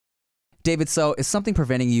David, so is something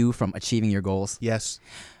preventing you from achieving your goals? Yes.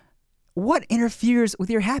 What interferes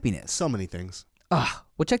with your happiness? So many things.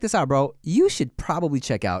 Well, check this out, bro. You should probably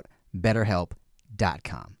check out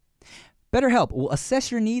BetterHelp.com. BetterHelp will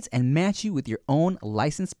assess your needs and match you with your own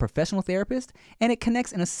licensed professional therapist, and it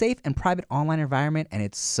connects in a safe and private online environment, and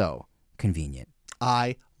it's so convenient.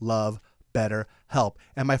 I love BetterHelp.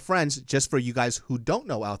 And my friends, just for you guys who don't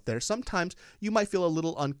know out there, sometimes you might feel a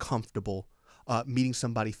little uncomfortable meeting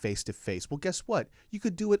somebody face to face. Well, guess what? You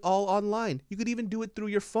could do it all online. You could even do it through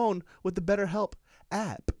your phone with the BetterHelp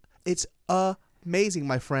app. It's amazing,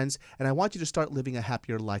 my friends, and I want you to start living a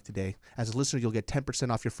happier life today. As a listener, you'll get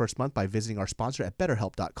 10% off your first month by visiting our sponsor at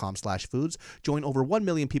betterhelp.com/foods. Join over 1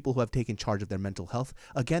 million people who have taken charge of their mental health.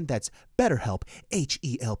 Again, that's BetterHelp,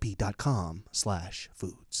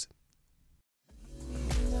 HELP.com/foods.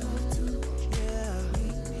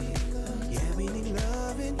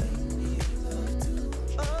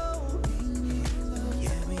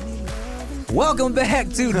 Welcome back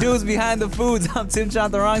to Dudes Behind the Foods. I'm Tim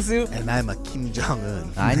Chantarangsu. And I'm a Kim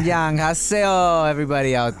Jong-un. 안녕하세요,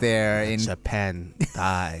 everybody out there in Japan,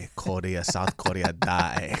 die. Korea, South Korea,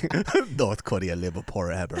 die. North Korea, live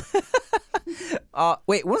forever.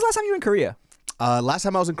 Wait, when was the last time you were in Korea? Last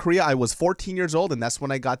time I was in Korea, I was 14 years old, and that's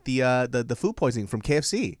when I got the food poisoning from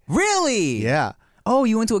KFC. Really? Yeah. Oh,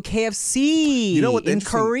 you went to a KFC You know what? in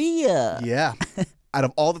Korea. Yeah. Out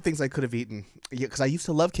of all the things I could have eaten, because I used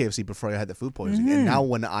to love KFC before I had the food poisoning, and now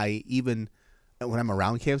when I'm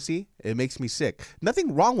around KFC, it makes me sick.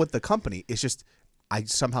 Nothing wrong with the company. It's just I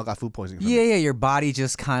somehow got food poisoning. Yeah, your body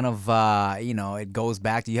just kind of, it goes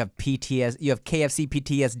back to you have KFC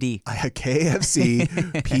PTSD. I had KFC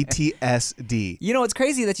PTSD. You know, it's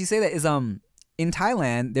crazy that you say that is in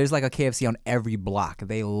Thailand, there's like a KFC on every block.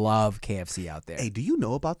 They love KFC out there. Hey, do you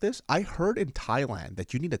know about this? I heard in Thailand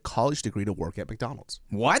that you need a college degree to work at McDonald's.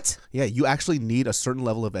 What? Yeah, you actually need a certain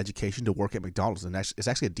level of education to work at McDonald's, and it's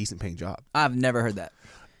actually a decent paying job. I've never heard that.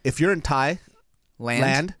 If you're in Thai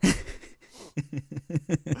land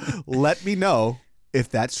let me know if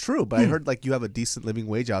that's true. But I heard like you have a decent living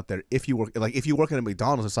wage out there if you work at a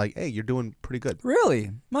McDonald's. It's like, hey, you're doing pretty good.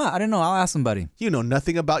 Really? I didn't know. I'll ask somebody. You know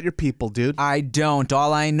nothing about your people, dude. I don't.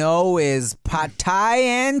 All I know is pad thai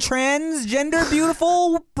and transgender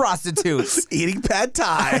beautiful prostitutes Eating pad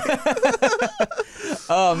thai.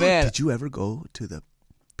 Oh man! Did you ever go to the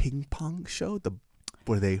ping pong show?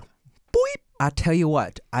 Where they boop? I tell you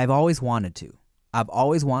what, I've always wanted to. I've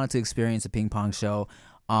always wanted to experience a ping pong show.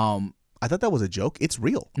 I thought that was a joke. It's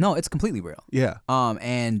real. No, it's completely real. Yeah.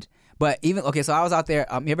 But so I was out there.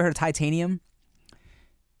 You ever heard of Titanium?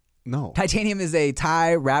 No. Titanium is a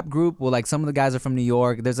Thai rap group. Well, like some of the guys are from New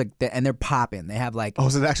York. There's like, and they're popping. They have like. Oh,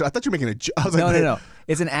 is it actually? I thought you were making a joke. No.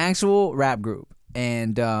 It's an actual rap group,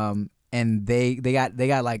 and they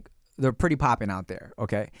got like they're pretty popping out there.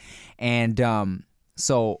 Okay, and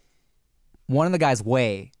so one of the guys,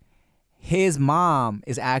 Wei, his mom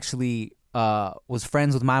is actually. Was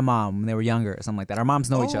friends with my mom when they were younger or something like that. Our moms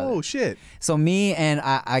know each other. Oh shit! So me and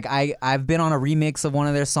I've been on a remix of one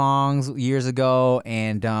of their songs years ago,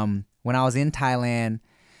 and when I was in Thailand,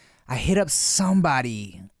 I hit up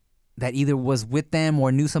somebody that either was with them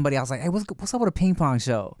or knew somebody. I was like, hey, what's up with a ping pong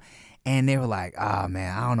show? And they were like, oh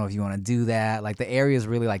man, I don't know if you want to do that. Like the area is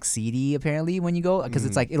really like seedy apparently when you go, because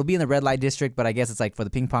it's like it'll be in the red light district, but I guess it's like for the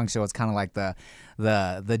ping pong show, it's kind of like the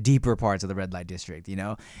deeper parts of the red light district, you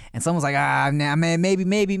know. And someone's like, nah, man, maybe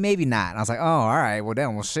not. And I was like, oh, all right,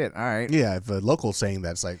 well shit, all right. Yeah, if a local's saying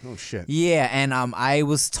that, it's like, oh shit. Yeah, and I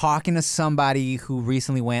was talking to somebody who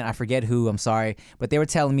recently went. I forget who. I'm sorry, but they were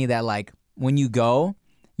telling me that like when you go.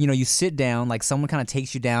 You know, you sit down, like someone kind of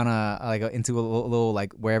takes you down into a little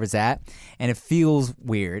like wherever it's at, and it feels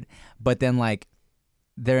weird. But then like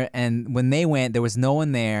when they went, there was no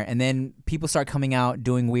one there, and then people start coming out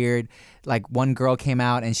doing weird. Like one girl came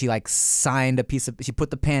out and she like signed she put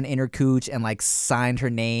the pen in her cooch and like signed her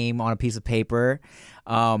name on a piece of paper,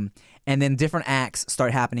 and then different acts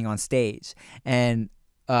start happening on stage, and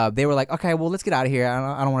they were like, okay, well let's get out of here.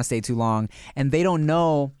 I don't want to stay too long, and they don't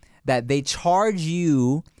know that they charge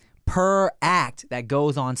you per act that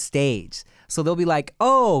goes on stage. So they'll be like,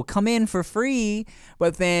 oh, come in for free,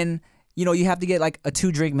 but then, you know, you have to get like a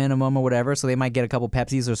 2-drink minimum or whatever, so they might get a couple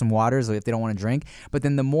Pepsis or some waters if they don't want to drink. But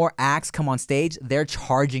then the more acts come on stage, they're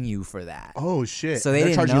charging you for that. Oh, shit. So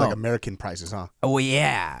they're charging you like American prices, huh? Oh,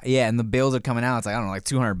 yeah. Yeah, and the bills are coming out. It's like, I don't know, like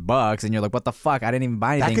 $200, and you're like, what the fuck? I didn't even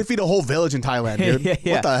buy anything. That could feed a whole village in Thailand, dude.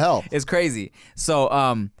 Yeah. What the hell? It's crazy.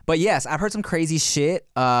 So, but yes, I've heard some crazy shit.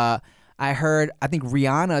 I think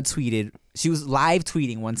Rihanna tweeted she was live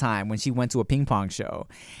tweeting one time when she went to a ping pong show,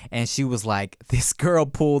 and she was like, this girl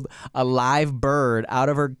pulled a live bird out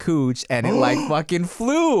of her cooch and it like fucking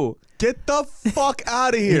flew. Get the fuck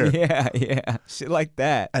out of here. Yeah. Shit like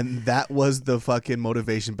that. And that was the fucking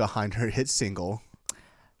motivation behind her hit single.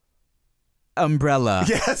 Umbrella.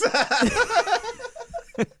 Yes.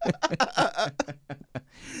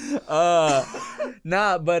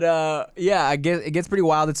 Yeah, I guess it gets pretty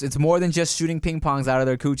wild. It's more than just shooting ping pongs out of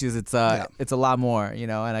their cooches. It's a lot more, you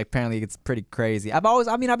know, and apparently it's pretty crazy. I've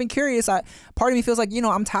been curious. Part of me feels like, you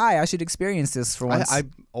know, I'm Thai. I should experience this for once. I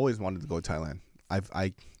always wanted to go to Thailand.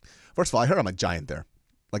 First of all, I heard I'm a giant there.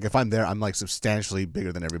 Like if I'm there, I'm like substantially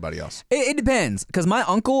bigger than everybody else. It depends, because my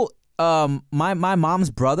uncle, my mom's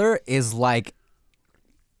brother is like,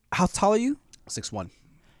 how tall are you? 6'1".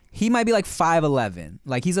 He might be like 5'11".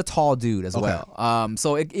 Like he's a tall dude as well.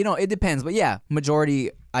 So it depends. But yeah,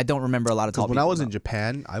 majority, I don't remember a lot of tall people. When I was in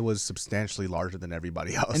Japan, I was substantially larger than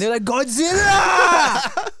everybody else. And they're like, Godzilla!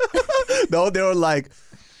 No, they were like,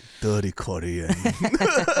 dirty Korean.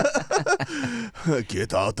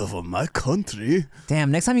 Get out of my country.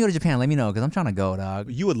 Damn, next time you go to Japan, let me know, because I'm trying to go,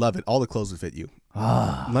 dog. You would love it. All the clothes would fit you.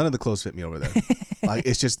 None of the clothes fit me over there. Like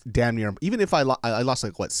it's just damn near. Even if I lost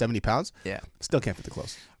like what 70 pounds, still can't fit the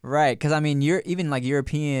clothes. Right, because I mean, you're even like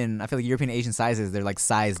European. I feel like European Asian sizes, they're like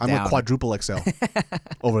sized down. I'm a quadruple XL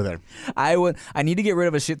over there. I need to get rid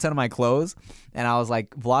of a shit ton of my clothes, and I was like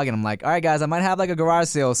vlogging. I'm like, all right, guys, I might have like a garage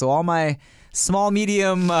sale, so all my small,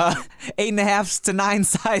 medium, 8.5 to 9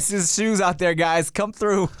 sizes shoes out there, guys, come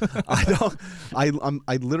through.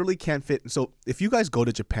 I literally can't fit. So if you guys go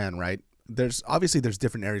to Japan, right? There's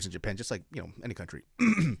different areas in Japan, just like, you know, any country.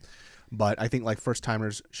 But I think like first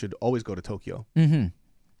timers should always go to Tokyo. Mm-hmm.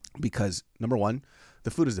 Because number one,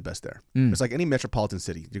 the food is the best there. It's like any metropolitan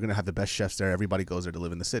city. You're going to have the best chefs there. Everybody goes there to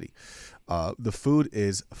live in the city. The food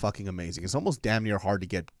is fucking amazing. It's almost damn near hard to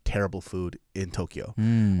get terrible food in Tokyo.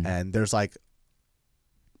 And there's like,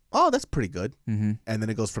 oh, that's pretty good. And then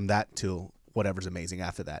it goes from that to whatever's amazing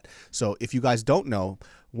after that. So if you guys don't know,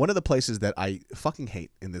 one of the places that I fucking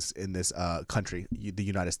hate in this country, the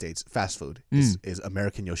United States, fast food, is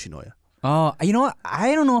American Yoshinoya. Oh, you know what?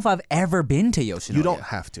 I don't know if I've ever been to Yoshinoya. You don't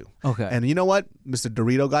have to. Okay. And you know what, Mr.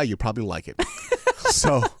 Dorito guy, you probably like it.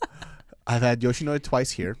 So I've had Yoshinoya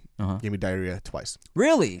twice here. Gave me diarrhea twice.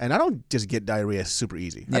 Really? And I don't just get diarrhea super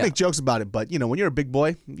easy. Yeah. I make jokes about it, but you know, when you're a big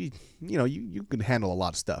boy, you can handle a lot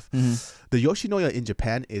of stuff. The Yoshinoya in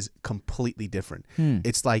Japan is completely different.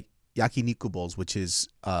 It's like yakiniku bowls, which is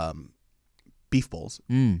beef bowls,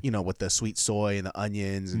 you know, with the sweet soy and the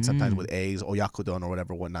onions and sometimes with eggs, oyakudon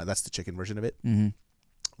or whatnot. That's the chicken version of it.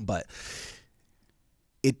 But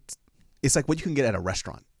it's like what you can get at a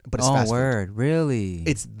restaurant, but it's fast food. Really?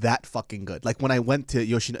 It's that fucking good. Like when I went to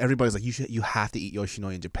Yoshinoya, everybody's like, you have to eat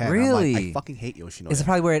Yoshinoya in Japan. Really? I'm like, I fucking hate Yoshinoya. It's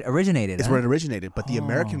probably where it originated. It's where it originated, but the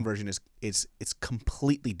American version is it's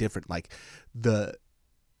completely different. Like the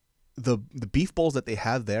beef bowls that they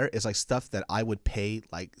have there is like stuff that I would pay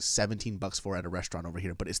like $17 for at a restaurant over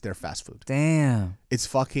here, but it's their fast food. Damn. It's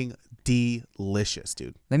fucking delicious,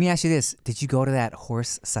 dude. Let me ask you this. Did you go to that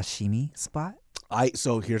horse sashimi spot?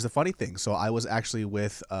 So here's the funny thing. So I was actually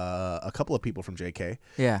with a couple of people from JK.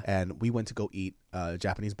 Yeah. And we went to go eat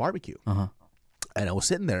Japanese barbecue. And I was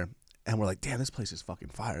sitting there and we're like, damn, this place is fucking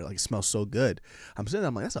fire. Like it smells so good. I'm sitting there,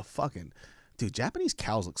 I'm like, that's a fucking... Dude, Japanese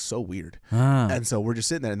cows look so weird. And so we're just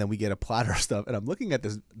sitting there and then we get a platter of stuff. And I'm looking at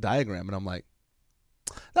this diagram and I'm like,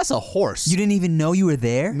 that's a horse. You didn't even know you were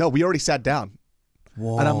there? No, we already sat down.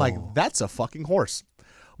 Whoa. And I'm like, that's a fucking horse.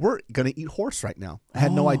 We're going to eat horse right now. I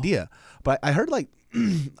had no idea. But I heard like,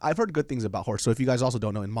 I've heard good things about horse. So if you guys also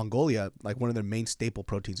don't know, in Mongolia, like one of their main staple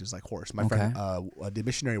proteins is like horse. My friend did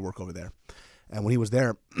missionary work over there. And when he was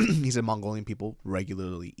there, he said Mongolian people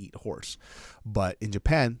regularly eat horse. But in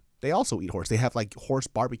Japan, they also eat horse. They have like horse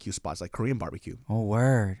barbecue spots, like Korean barbecue. Oh,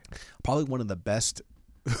 word. Probably one of the best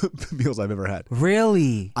meals I've ever had.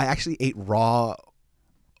 Really? I actually ate raw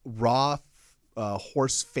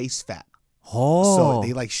horse face fat. Oh. So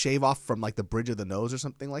they like shave off from like the bridge of the nose or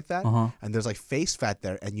something like that. And there's like face fat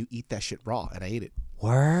there and you eat that shit raw. And I ate it.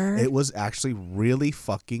 Word. It was actually really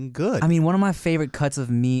fucking good. I mean, one of my favorite cuts of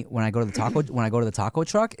meat when I go to the taco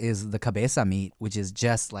truck is the cabeza meat, which is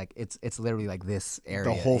just like it's literally like this area.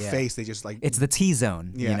 The whole face, they just like it's the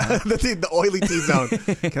T-zone. Yeah, you know? the oily T-zone.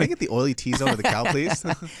 Can I get the oily T-zone of the cow, please?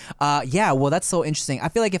 Yeah, well, that's so interesting. I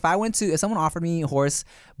feel like if someone offered me horse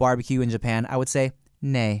barbecue in Japan, I would say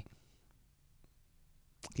nay.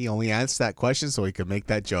 He only answered that question so he could make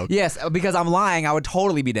that joke. Yes, because I'm lying. I would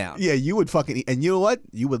totally be down. Yeah, you would fucking eat. And you know what?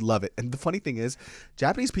 You would love it. And the funny thing is,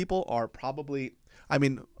 Japanese people are probably, I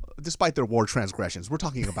mean, despite their war transgressions, we're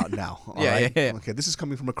talking about now. All Yeah, right? yeah. Okay, this is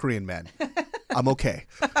coming from a Korean man. I'm okay.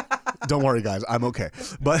 Don't worry, guys. I'm okay.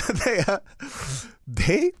 But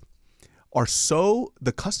they are so,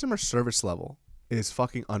 the customer service level is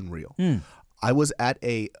fucking unreal. I was at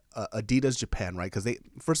a Adidas Japan, right? Because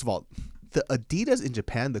first of all, the Adidas in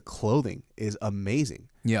Japan, the clothing is amazing.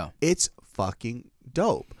 Yeah. It's fucking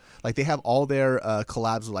dope. Like they have all their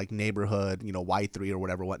collabs with like Neighborhood, Y3 or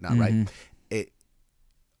whatever, whatnot, right?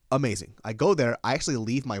 Amazing. I go there. I actually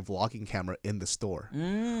leave my vlogging camera in the store.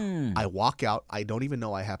 I walk out. I don't even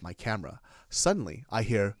know I have my camera. Suddenly, I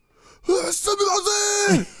hear, this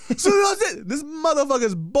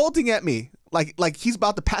motherfucker's bolting at me. Like he's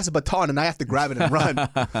about to pass a baton and I have to grab it and run.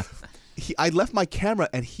 I left my camera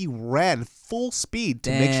and he ran full speed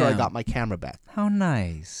to make sure I got my camera back. How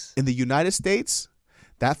nice. In the United States,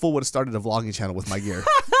 that fool would have started a vlogging channel with my gear.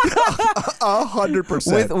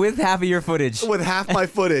 100%. With half of your footage. With half my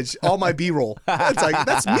footage, all my B-roll. It's like,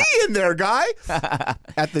 that's me in there, guy.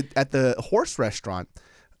 At the horse restaurant,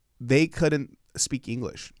 they couldn't speak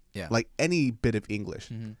English. Yeah. Like any bit of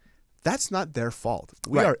English. That's not their fault.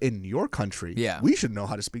 We Right. are in your country. Yeah. We should know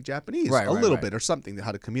how to speak Japanese Right, a right, little right. bit or something,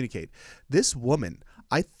 how to communicate. This woman,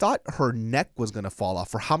 I thought her neck was going to fall off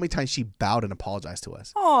for how many times she bowed and apologized to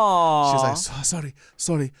us. Aww. She was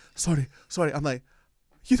like, sorry. I'm like,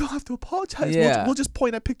 you don't have to apologize. Yeah. We'll just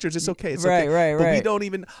point at pictures. It's okay. It's Right, okay. right, But we right. don't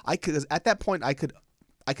even, at that point, I could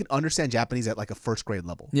understand Japanese at like a first grade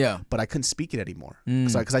level. Yeah. But I couldn't speak it anymore.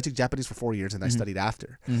 Because I took Japanese for 4 years and I studied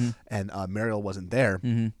after. And Mariel wasn't there.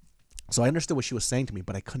 So I understood what she was saying to me,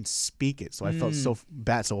 but I couldn't speak it. So I felt so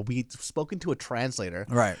bad. So we spoken to a translator.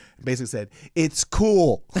 Right. Basically said, it's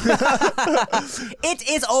cool. It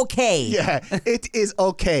is okay. Yeah, it is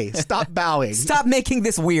okay. Stop bowing. Stop making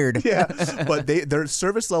this weird. Yeah. But their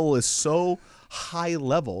service level is so high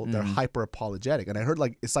level, they're hyper apologetic. And I heard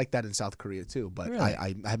like it's like that in South Korea too. But Really?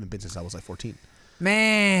 I haven't been since I was like 14.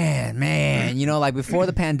 Man, like before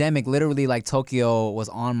the pandemic, literally like Tokyo was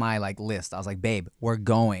on my like list. I was like, babe, we're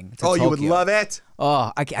going to Tokyo. You would love it.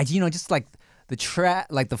 Oh, I just like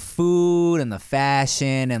like the food and the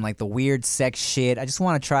fashion and like the weird sex shit. I just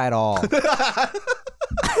want to try it all.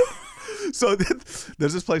 So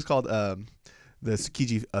there's this place called the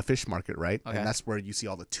Tsukiji fish market, right? Okay. And that's where you see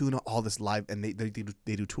all the tuna, all this live, and they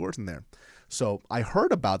do tours in there. So I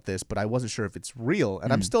heard about this, but I wasn't sure if it's real,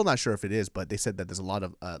 and I'm still not sure if it is. But they said that there's a lot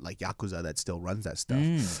of like Yakuza that still runs that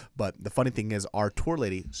stuff. But the funny thing is, our tour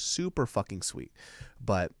lady, super fucking sweet,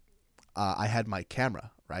 but I had my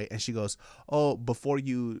camera, right, and she goes, "Oh, before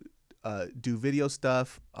you do video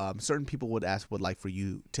stuff, certain people would like for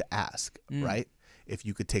you to ask, right, if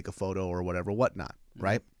you could take a photo or whatever, whatnot,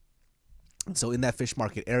 right." So in that fish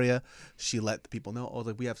market area, she let the people know,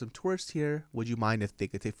 like, we have some tourists here. Would you mind if they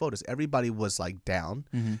could take photos? Everybody was like down,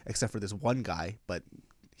 except for this one guy, but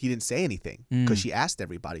he didn't say anything because she asked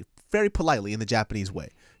everybody very politely in the Japanese way.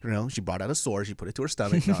 She brought out a sword, she put it to her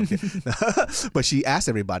stomach. No, I'm kidding. But she asked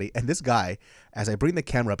everybody, and this guy, as I bring the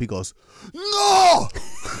camera up, he goes, "No,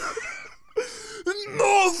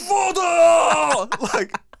 no photo!"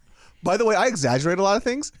 Like. By the way, I exaggerate a lot of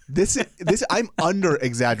things. I'm under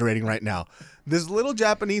exaggerating right now. This little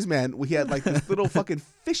Japanese man, he had like this little fucking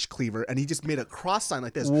fish cleaver, and he just made a cross sign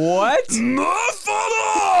like this. What? No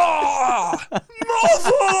photo! No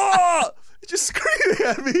photo! Just screaming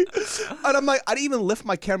at me, and I'm like, I didn't even lift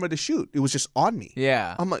my camera to shoot. It was just on me.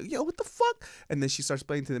 Yeah. I'm like, yo, what the fuck? And then she starts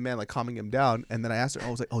explaining to the man, like calming him down. And then I asked her, I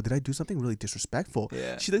was like, oh, did I do something really disrespectful?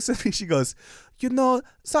 Yeah. She looks at me, she goes,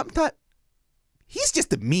 sometimes. He's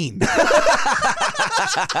just a mean.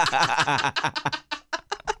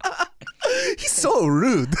 He's so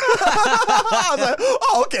rude. I was like,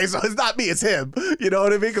 oh, okay, so it's not me, it's him. You know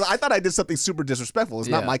what I mean? Because I thought I did something super disrespectful. It's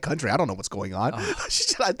not my country. I don't know what's going on. She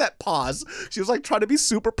just had that pause. She was like trying to be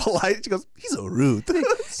super polite. She goes, he's so rude. You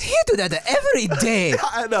do that every day.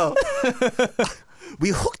 I know. We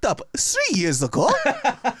hooked up 3 years ago,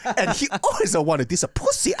 and he always wanted this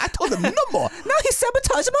pussy. I told him no more. Now he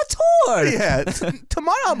sabotaged my tour. Yeah,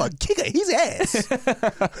 tomorrow I'm gonna kick his ass.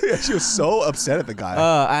 Yeah, she was so upset at the guy.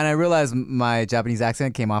 And I realized my Japanese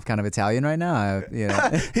accent came off kind of Italian right now.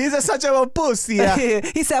 He's such a pussy.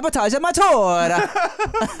 He sabotaged my tour.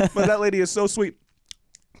 But that lady is so sweet.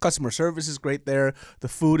 Customer service is great there. The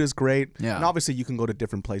food is great. Yeah. And obviously you can go to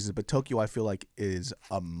different places, but Tokyo I feel like is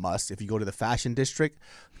a must. If you go to the fashion district,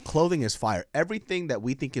 clothing is fire. Everything that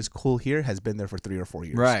we think is cool here has been there for 3 or 4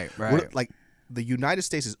 years. Right. Like the United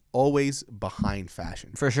States is always behind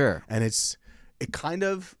fashion. For sure. And it kind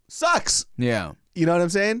of sucks. Yeah. You know what I'm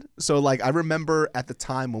saying? So like I remember at the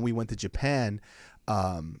time when we went to Japan,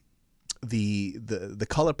 the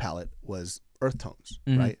color palette was earth tones,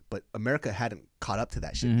 right? But America hadn't caught up to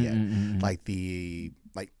that shit yet.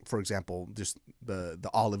 Like for example, just the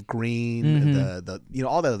olive green, the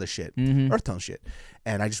all that other shit, earth tone shit.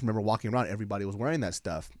 And I just remember walking around, everybody was wearing that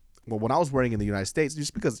stuff. Well, when I was wearing in the United States,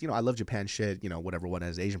 just because, I love Japan shit, whatever, when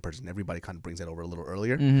as an Asian person, everybody kind of brings that over a little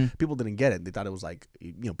earlier. People didn't get it. They thought it was like,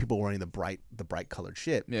 people wearing the bright colored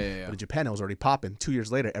shit. Yeah. But in Japan, it was already popping. 2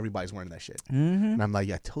 years later, everybody's wearing that shit. And I'm like,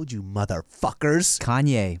 yeah, I told you, motherfuckers.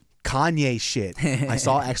 Kanye shit. I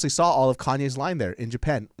actually saw all of Kanye's line there in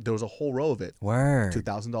Japan. There was a whole row of it. Word.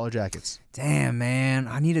 $2,000 jackets. Damn, man.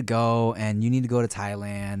 I need to go, and you need to go to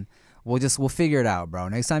Thailand. We'll figure it out, bro.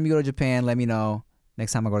 Next time you go to Japan, let me know.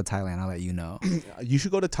 Next time I go to Thailand, I'll let you know. You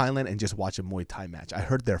should go to Thailand and just watch a Muay Thai match. I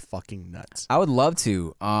heard they're fucking nuts. I would love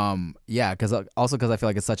to. Yeah, because I feel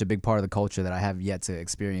like it's such a big part of the culture that I have yet to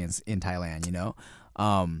experience in Thailand,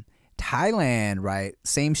 Thailand, right?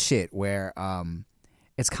 Same shit where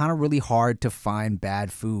it's kind of really hard to find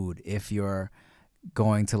bad food if you're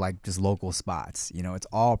going to like just local spots. It's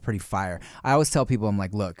all pretty fire. I always tell people, I'm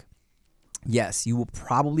like, look, yes, you will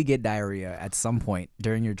probably get diarrhea at some point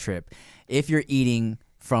during your trip if you're eating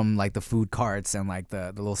from like the food carts and like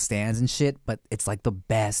the little stands and shit, but it's like the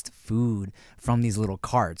best food from these little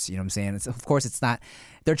carts. You know what I'm saying? Of course, it's not,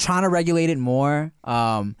 they're trying to regulate it more,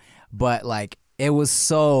 but like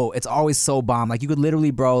it's always so bomb. Like you could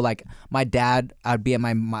literally, bro, like my dad, I'd be at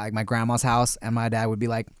my grandma's house and my dad would be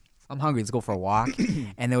like, I'm hungry, let's go for a walk.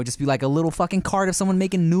 And there would just be like a little fucking cart of someone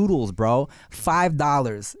making noodles, bro.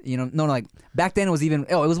 $5. No, like back then it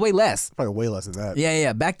was way less. Probably way less than that.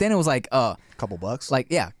 Yeah. Back then it was like couple bucks. Like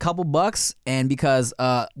couple bucks, and because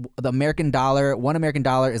the American dollar,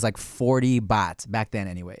 $1 is like 40 baht back then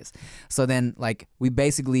anyways. So then like we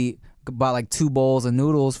basically bought like 2 bowls of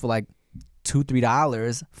noodles for like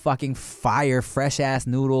 $2-3. Fucking fire, fresh ass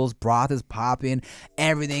noodles, broth is popping,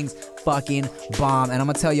 everything's fucking bomb. And I'm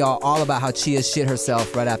gonna tell y'all all about how Chia shit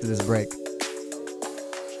herself right after this break.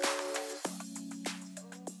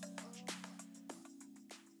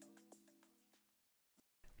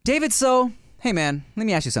 David, so hey man, let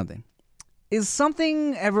me ask you something. Is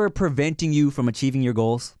something ever preventing you from achieving your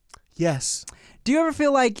goals? Yes. Do you ever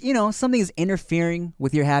feel like, something is interfering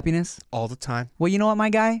with your happiness? All the time. Well, you know what, my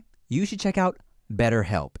guy? You should check out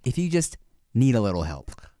BetterHelp if you just need a little help.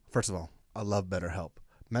 First of all, I love BetterHelp.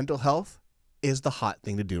 Mental health is the hot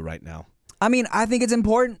thing to do right now. I mean, I think it's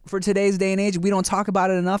important for today's day and age. We don't talk about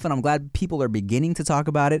it enough, and I'm glad people are beginning to talk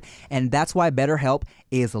about it. And that's why BetterHelp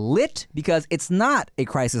is lit, because it's not a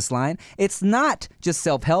crisis line. It's not just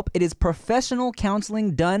self-help. It is professional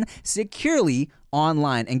counseling done securely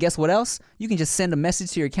online. And guess what else? You can just send a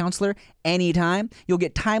message to your counselor anytime. You'll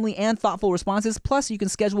get timely and thoughtful responses. Plus, you can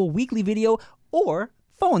schedule weekly video or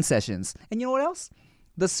phone sessions. And you know what else?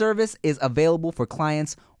 The service is available for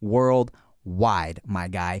clients worldwide, my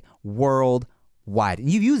guy. Worldwide. And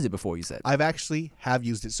you've used it before, you said. I've actually have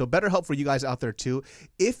used it. So BetterHelp for you guys out there too.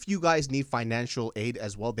 If you guys need financial aid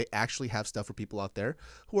as well, they actually have stuff for people out there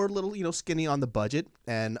who are a little, skinny on the budget.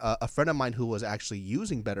 And a friend of mine who was actually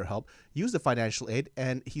using BetterHelp used the financial aid,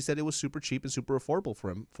 and he said it was super cheap and super affordable for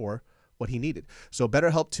him for what he needed. So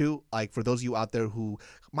BetterHelp too, like for those of you out there who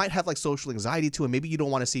might have like social anxiety too, and maybe you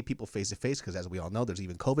don't want to see people face to face, because as we all know, there's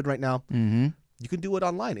even COVID right now. You can do it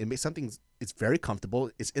online and make something. It's very comfortable.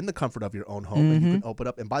 It's in the comfort of your own home, and you can open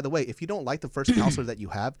up. And by the way, if you don't like the first counselor that you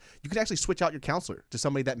have, you can actually switch out your counselor to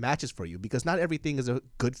somebody that matches for you, because not everything is a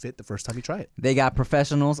good fit the first time you try it. They got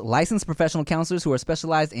licensed professional counselors who are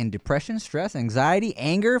specialized in depression, stress, anxiety,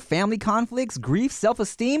 anger, family conflicts, grief,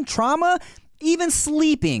 self-esteem, trauma, even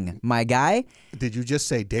sleeping, my guy. Did you just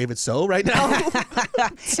say David So right now?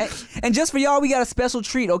 And just for y'all, we got a special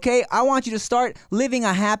treat, okay? I want you to start living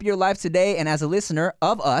a happier life today. And as a listener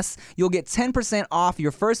of us, you'll get 10% off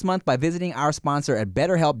your first month by visiting our sponsor at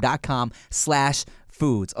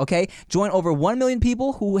betterhelp.com/foods, okay? Join over 1 million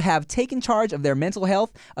people who have taken charge of their mental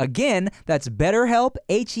health. Again, that's BetterHelp,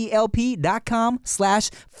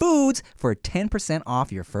 HELP.com/foods for 10%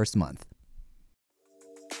 off your first month.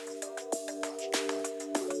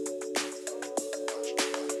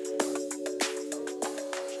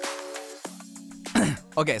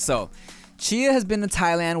 Okay, so Chia has been to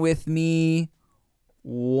Thailand with me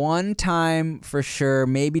one time for sure,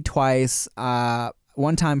 maybe twice.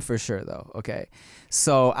 One time for sure, though. Okay,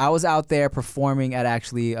 so I was out there performing at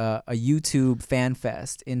actually a YouTube fan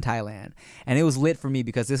fest in Thailand, and it was lit for me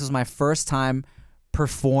because this was my first time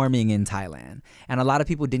performing in Thailand. And a lot of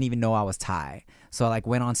people didn't even know I was Thai. So I like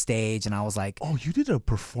went on stage and I was like, oh, you did a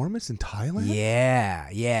performance in Thailand?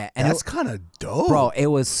 Yeah. And that's kind of dope. Bro, it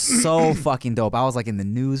was so fucking dope. I was like in the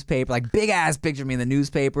newspaper, like big ass picture of me in the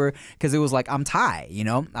newspaper, because it was like, I'm Thai, you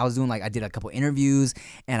know? I was doing like, I did a couple interviews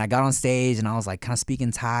and I got on stage and I was like kind of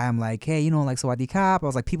speaking Thai. I'm like, hey, you know, like Sawadee Kap. I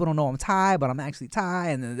was like, people don't know I'm Thai, but I'm actually Thai.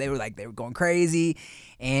 And then they were going crazy.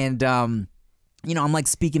 And, you know, I'm like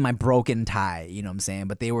speaking my broken Thai, you know what I'm saying?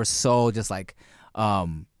 But they were so just like, a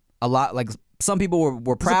lot, like, some people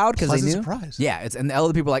were proud because they knew. Surprise. Yeah, and the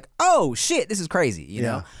other people were like, oh shit, this is crazy, you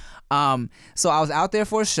know. So I was out there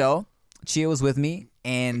for a show. Chia was with me,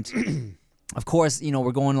 and of course, you know,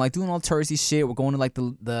 we're going like doing all touristy shit. We're going to like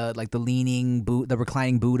the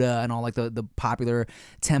reclining Buddha and all like the popular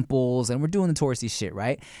temples, and we're doing the touristy shit,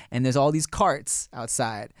 right? And there's all these carts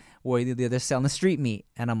outside where they're selling the street meat,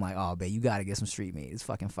 and I'm like, oh, babe, you gotta get some street meat. It's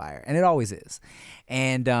fucking fire, and it always is.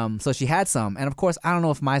 And so she had some, and of course, I don't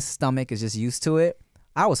know if my stomach is just used to it.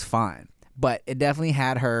 I was fine, but it definitely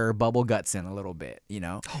had her bubble guts in a little bit, you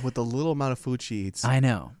know. Oh, with the little amount of food she eats. I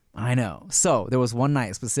know. So there was one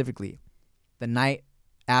night specifically, the night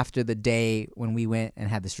after the day when we went and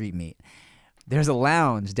had the street meat. There's a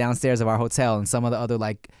lounge downstairs of our hotel, and some of the other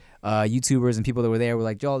like YouTubers and people that were there were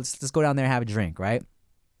like, yo, let's go down there and have a drink, right?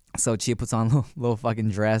 So Chia puts on a little fucking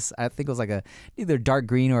dress. I think it was like a either dark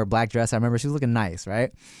green or a black dress. I remember she was looking nice,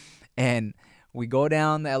 right? And we go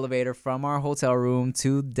down the elevator from our hotel room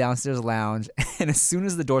to downstairs lounge. And as soon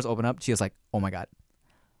as the doors open up, Chia's like, oh my God,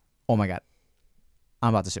 I'm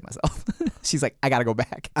about to shit myself. She's like, I gotta go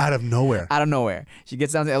back. Out of nowhere. She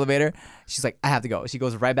gets down to the elevator. She's like, I have to go. She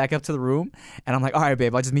goes right back up to the room. And I'm like, all right,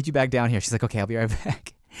 babe, I'll just meet you back down here. She's like, okay, I'll be right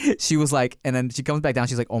back. She was like, and then she comes back down.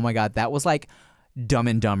 She's like, oh my God, that was like Dumb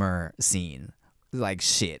and Dumber scene, like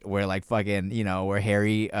shit, where like fucking, you know, where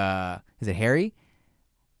Harry, is it Harry?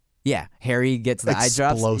 Yeah, Harry gets the eye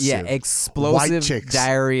drops. Yeah, explosive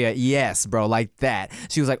diarrhea. Yes, bro, like that.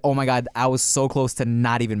 She was like, oh my God, I was so close to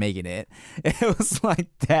not even making it. It was like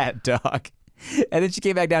that, dog. And then she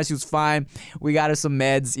came back down. She was fine. We got her some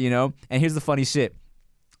meds, you know. And here's the funny shit.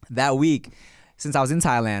 That week, since I was in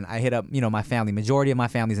Thailand, I hit up, you know, my family. Majority of my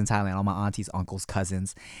family's in Thailand, all my aunties, uncles,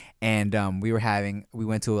 cousins. And we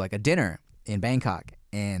went to like a dinner in Bangkok.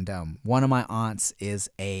 And one of my aunts is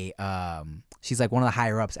she's like one of the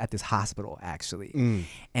higher ups at this hospital, actually.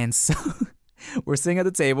 And so we're sitting at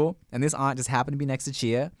the table, and this aunt just happened to be next to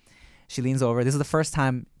Chia. She leans over. This is the first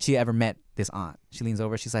time Chia ever met this aunt. She leans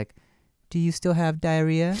over. She's like, do you still have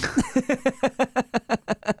diarrhea?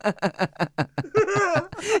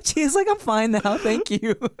 She's like, I'm fine now, thank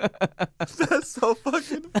you. That's so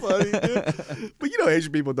fucking funny, dude. But you know,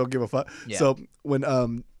 Asian people don't give a fuck. Yeah. So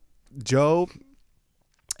when Joe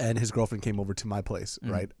and his girlfriend came over to my place,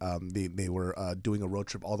 right? They were doing a road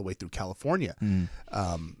trip all the way through California.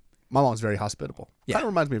 My mom's very hospitable. Yeah. Kind of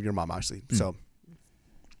reminds me of your mom, actually. So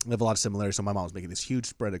we have a lot of similarities. So my mom was making this huge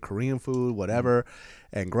spread of Korean food, whatever,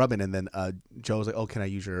 and grubbing. And then Joe was like, "Oh, can I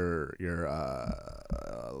use your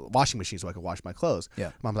washing machine so I can wash my clothes?" Yeah.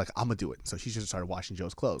 Mom's like, "I'm gonna do it." So she just started washing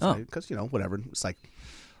Joe's clothes, right? Because you know, whatever. It's like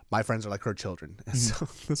my friends are like her children. And so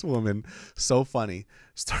this woman, so funny,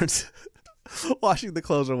 starts washing the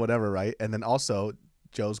clothes or whatever, right? And then also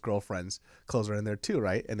Joe's girlfriend's clothes are in there too,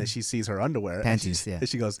 right? And then she sees her underwear, panties, and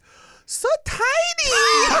she goes, "So tiny!"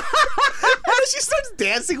 And then she starts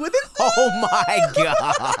dancing with it. Oh my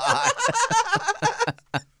God!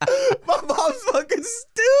 My mom's fucking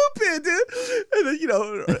stupid, dude. And then, you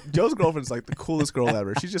know, Joe's girlfriend's like the coolest girl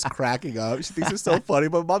ever. She's just cracking up. She thinks it's so funny,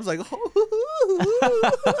 but mom's like,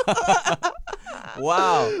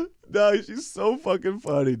 wow. No, she's so fucking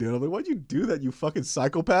funny, dude. I'm like, why'd you do that, you fucking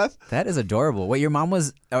psychopath? That is adorable. Wait, your mom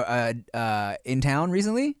was in town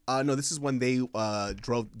recently? No, this is when they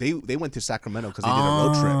drove. They went to Sacramento because they did a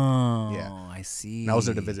road trip. Yeah, I see. And I was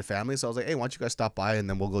there to visit family, so I was like, hey, why don't you guys stop by and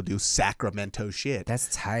then we'll go do Sacramento shit. That's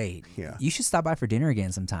tight. Yeah, you should stop by for dinner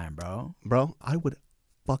again sometime, bro. Bro, I would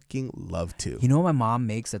fucking love to. You know what my mom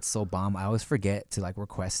makes that's so bomb? I always forget to like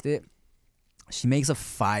request it. She makes a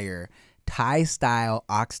fire Thai-style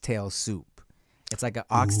oxtail soup. It's like an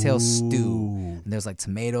oxtail stew. And there's like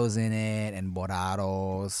tomatoes in it and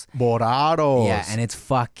borados. Borados. Yeah, and it's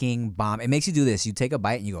fucking bomb. It makes you do this. You take a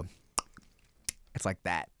bite and you go, it's like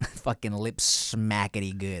that. Fucking lips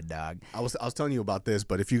smackety good, dog. I was telling you about this,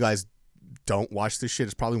 but if you guys don't watch this shit,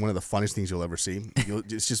 it's probably one of the funniest things you'll ever see.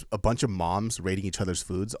 It's just a bunch of moms rating each other's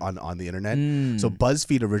foods on the internet. So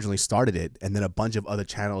BuzzFeed originally started it, and then a bunch of other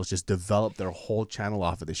channels just developed their whole channel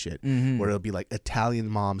off of this shit, where it'll be like Italian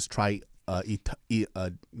moms try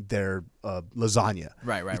their lasagna,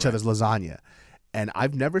 right, each other's lasagna, And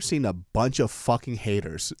I've never seen a bunch of fucking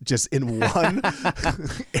haters just in one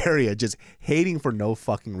area, just hating for no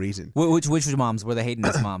fucking reason. Which moms were the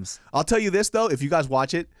hatingest moms? I'll tell you this though, if you guys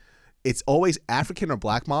watch it, it's always African or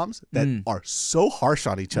black moms that are so harsh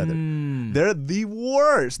on each other. They're the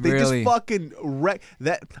worst. They Really? just fucking wreck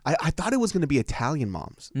that. I thought it was gonna be Italian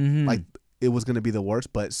moms, like it was gonna be the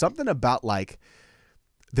worst, but something about like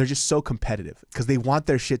they're just so competitive because they want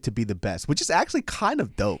their shit to be the best, which is actually kind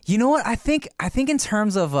of dope. You know what? I think in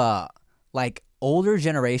terms of like older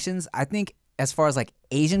generations, I think as far as like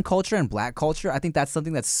Asian culture and black culture, I think that's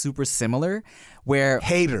something that's super similar, where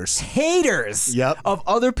haters of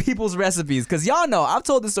other people's recipes. Because y'all know, I've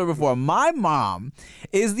told this story before, my mom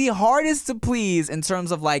is the hardest to please in terms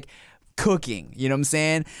of like cooking, you know what I'm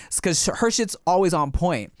saying? Because her shit's always on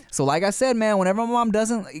point. So like I said, man, whenever my mom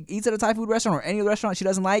eats at a Thai food restaurant or any restaurant she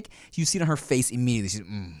doesn't like, you see it on her face immediately. She's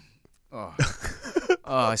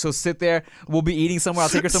she'll sit there. We'll be eating somewhere. I'll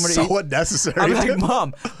take her somewhere to eat. So unnecessary. I'm like,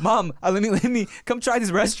 mom, let me come try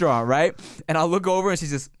this restaurant, right? And I'll look over and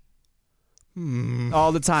she's just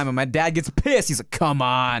all the time. And my dad gets pissed. He's like, come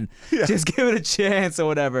on, just give it a chance or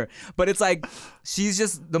whatever. But it's like she's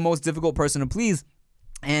just the most difficult person to please.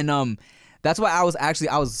 And that's why I was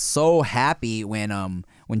so happy when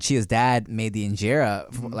Chia's dad made the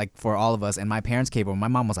injera for all of us, and my parents came over. My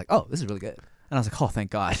mom was like, "Oh, this is really good," and I was like, "Oh,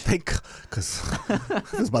 thank God." Because I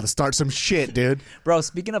was about to start some shit, dude. Bro,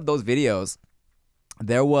 speaking of those videos,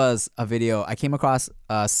 there was a video I came across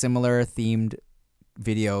similar themed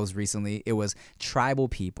videos recently. It was tribal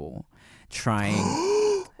people trying.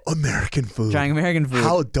 American food. Trying American food.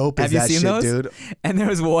 How dope is that shit, dude? And there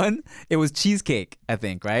was one, it was cheesecake, I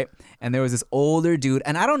think, right? And there was this older dude,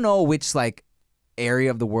 and I don't know which like area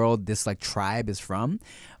of the world this like tribe is from,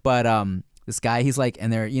 but this guy, he's like,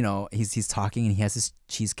 and they're, you know, he's talking and he has this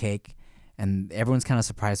cheesecake, and everyone's kind of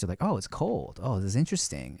surprised. They're like, oh, it's cold. Oh, this is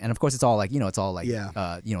interesting. And of course it's all like, you know,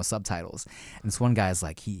 subtitles. And this one guy's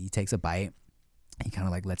like, he takes a bite, he kind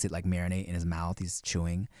of like lets it like marinate in his mouth. He's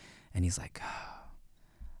chewing, and he's like,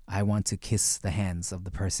 I want to kiss the hands of the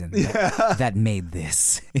person that made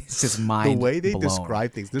this. It's just mind The way they blown.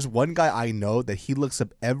 describe things. There's one guy I know that he looks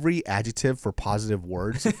up every adjective for positive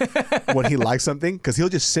words when he likes something, because he'll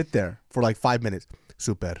just sit there for like 5 minutes.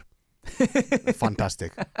 Super.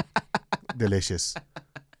 Fantastic. Delicious.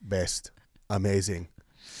 Best. Amazing.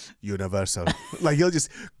 Universal. Like he'll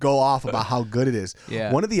just go off about how good it is.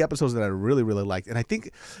 Yeah. One of the episodes that I really, really liked, and I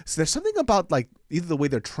think there's something about like either the way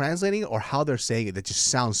they're translating it or how they're saying it that just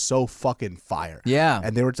sounds so fucking fire. Yeah.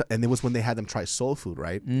 And and it was when they had them try soul food,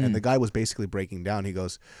 right? And the guy was basically breaking down. He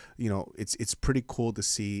goes, you know, it's pretty cool to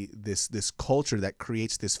see this culture that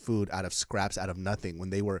creates this food out of scraps, out of nothing.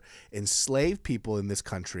 When they were enslaved people in this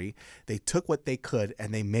country, they took what they could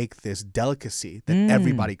and they make this delicacy that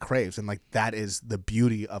everybody craves. And like that is the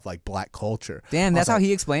beauty of like black culture. Damn, that's how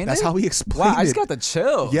he explained it? That's how he explained it. Wow, I just got the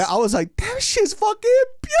chills. Yeah, I was like, that shit's fucking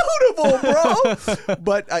beautiful, bro.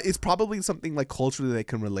 But it's probably something like culturally they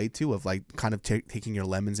can relate to, of like kind of taking your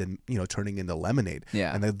lemons and, you know, turning into lemonade.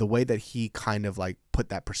 Yeah. And the way that he kind of like put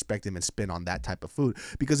that perspective and spin on that type of food.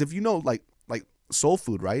 Because if you know like soul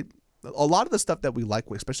food, right? A lot of the stuff that we like,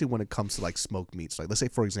 especially when it comes to like smoked meats, like let's say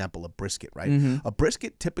for example a brisket, right? A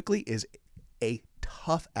brisket typically is a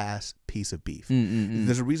tough ass piece of beef.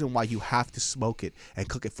 There's a reason why you have to smoke it and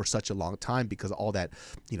cook it for such a long time, because all that,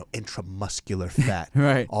 you know, intramuscular fat,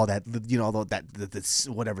 right? All that, you know,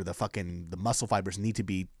 the muscle fibers need to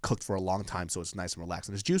be cooked for a long time so it's nice and relaxed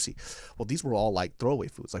and it's juicy. Well, these were all like throwaway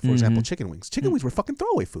foods. Like for example, chicken wings. Chicken wings were fucking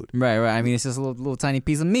throwaway food. Right. I mean, it's just a little tiny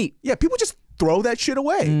piece of meat. Yeah, people just throw that shit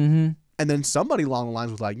away. And then somebody along the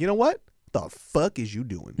lines was like, you know what? The fuck is you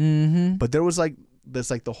doing? But there was like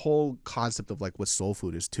the whole concept of like what soul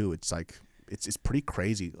food is too. It's like it's pretty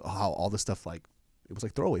crazy how all this stuff, like it was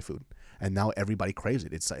like throwaway food, and now everybody craves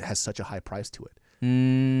it. It has such a high price to it.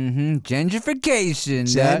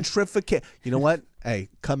 Gentrification. You know what? Hey,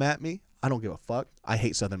 come at me. I don't give a fuck. I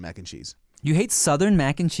hate Southern mac and cheese. You hate Southern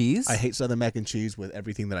mac and cheese? I hate Southern mac and cheese with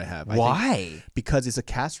everything that I have. Why? Because it's a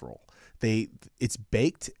casserole. It's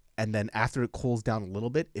baked, and then after it cools down a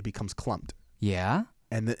little bit, it becomes clumped. Yeah.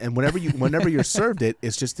 And whenever you're served it,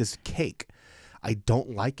 it's just this cake. I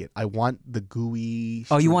don't like it. I want the gooey.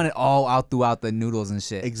 Oh, you want it all out throughout the noodles and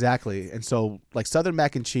shit. Exactly. And so like Southern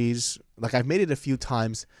mac and cheese, like I've made it a few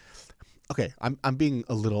times. Okay, I'm being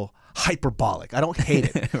a little hyperbolic. I don't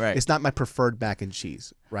hate it. Right. It's not my preferred mac and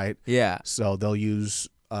cheese, right? Yeah. So they'll use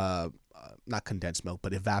not condensed milk,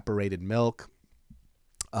 but evaporated milk.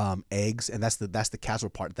 eggs, and that's the casserole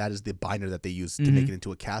part. That is the binder that they use to make it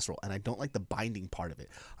into a casserole, and I don't like the binding part of it.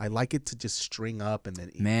 I like it to just string up and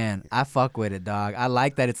then eat. Man, I fuck with it, dog. I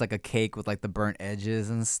like that it's like a cake with like the burnt edges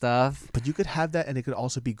and stuff. But you could have that, and it could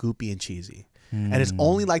also be goopy and cheesy. And it's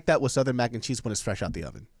only like that with Southern mac and cheese when it's fresh out the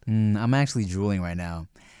oven. I'm actually drooling right now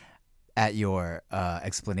at your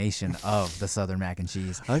explanation of the Southern mac and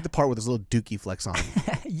cheese. I like the part with this little dookie flex on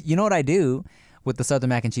it. You know what I do with the Southern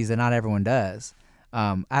mac and cheese that not everyone does?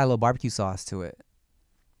 I add a little barbecue sauce to it.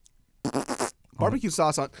 Barbecue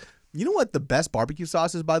sauce on. You know what the best barbecue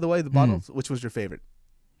sauce is, by the way? The bottles. Which was your favorite?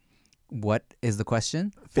 What is the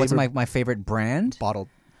question? What's my favorite brand? Bottled.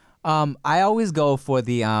 I always go for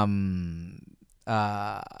the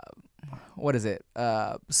what is it?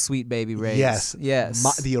 Sweet Baby Ray's.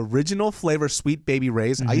 Yes. The original flavor Sweet Baby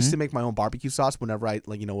Ray's. I used to make my own barbecue sauce whenever I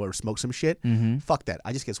or smoke some shit. Fuck that.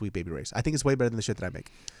 I just get Sweet Baby Ray's. I think it's way better than the shit that I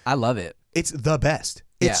make. I love it. It's the best.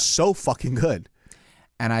 It's so fucking good.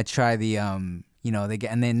 And I try the they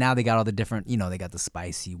get, and then now they got all the different, they got the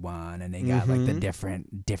spicy one, and they got like the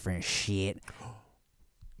different shit.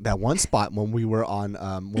 That one spot when we were on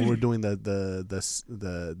when we were doing the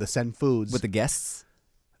Send Foodz with the guests,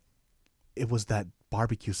 it was that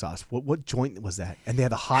barbecue sauce. What joint was that? And they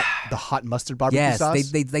had the hot mustard barbecue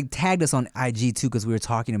sauce. Yes, they tagged us on IG too because we were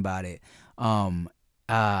talking about it.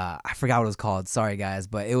 I forgot what it was called. Sorry guys,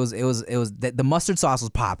 but it was the mustard sauce was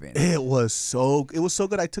popping. It was so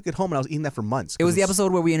good. I took it home and I was eating that for months. It was the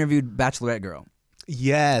episode where we interviewed Bachelorette Girl.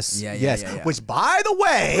 Yes. Yeah. Which, by the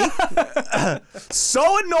way,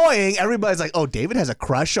 so annoying. Everybody's like, "Oh, David has a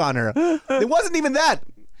crush on her." It wasn't even that.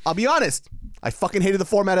 I'll be honest. I fucking hated the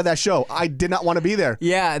format of that show. I did not want to be there.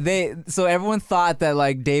 Yeah, so everyone thought that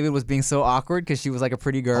like David was being so awkward because she was like a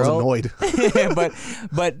pretty girl. I was annoyed.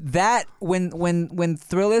 but that when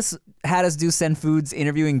Thrillist had us do Send Foodz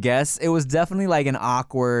interviewing guests, it was definitely like an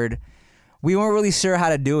awkward. We weren't really sure how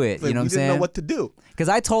to do it. You know what I'm saying? We didn't know what to do. Because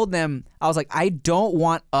I told them, I was like, I don't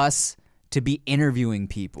want us to be interviewing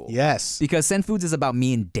people. Yes. Because Send Foodz is about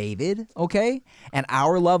me and David, okay? And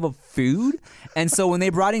our love of food. And so when they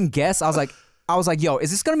brought in guests, I was like, yo, is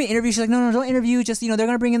this gonna be an interview? She's like, no, don't interview. Just, they're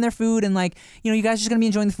gonna bring in their food and like, you guys are just gonna be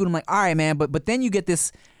enjoying the food. I'm like, all right, man. But then you get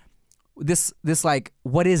this like,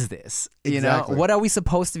 what is this? Exactly. What are we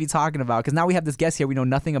supposed to be talking about? Because now we have this guest here we know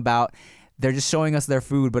nothing about. They're just showing us their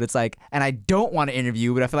food, but it's like, and I don't want to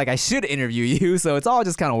interview, but I feel like I should interview you. So it's all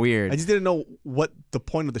just kind of weird. I just didn't know what the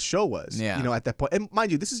point of the show was. Yeah. At that point. And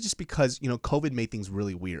mind you, this is just because, COVID made things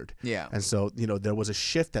really weird. Yeah. And so, there was a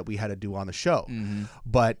shift that we had to do on the show.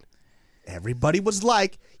 But everybody was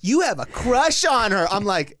like, you have a crush on her. I'm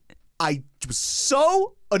like, I was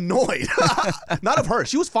so annoyed. Not of her.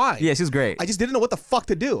 She was fine. Yeah, she was great. I just didn't know what the fuck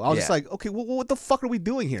to do. I was just like, okay, well, what the fuck are we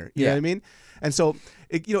doing here? You know what I mean? And so,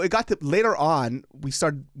 it got to later on,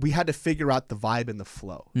 we had to figure out the vibe and the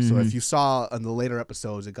flow. So if you saw in the later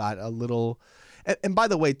episodes, it got a little, and by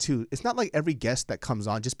the way, too, it's not like every guest that comes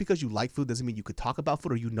on, just because you like food doesn't mean you could talk about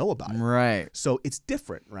food or about it. Right. So it's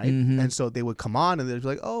different, right? And so they would come on and they'd be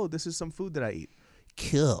like, oh, this is some food that I eat.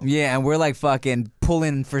 Cool. Yeah, and we're like fucking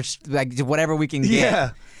pulling for like whatever we can get.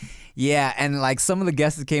 Yeah. Yeah, and like some of the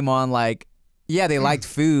guests that came on, like, yeah, they liked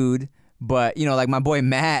food, but like my boy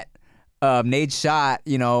Matt, Nate Shot,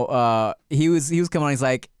 he was coming on. He's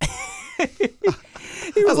like, I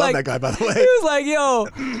love that guy, by the way. He was like, yo,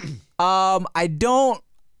 I don't.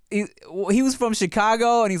 He was from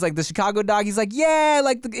Chicago, and he's like the Chicago dog. He's like, yeah,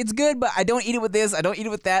 like it's good, but I don't eat it with this. I don't eat it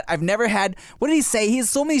with that. I've never had. What did he say? He has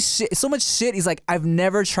so much shit. He's like, I've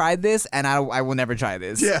never tried this, and I will never try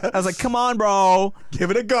this. Yeah. I was like, come on, bro,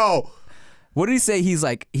 give it a go. What did he say? He's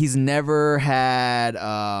like, he's never had.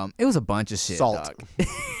 It was a bunch of shit. Salt. Dog.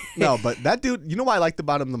 No, but that dude, you know what I liked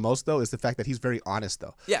about him the most though is the fact that he's very honest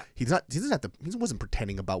though. Yeah. He wasn't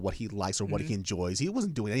pretending about what he likes or what he enjoys. He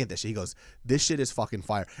wasn't doing any of that shit. He goes, this shit is fucking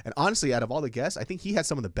fire. And honestly, out of all the guests, I think he had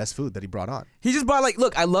some of the best food that he brought on. He just brought like,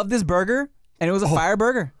 look, I love this burger, and it was a fire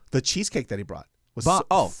burger. The cheesecake that he brought was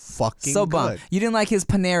fucking so good. bomb. You didn't like his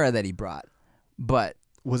Panera that he brought, but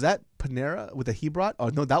was that Panera with that he brought? Oh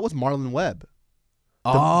no, that was Marlon Webb.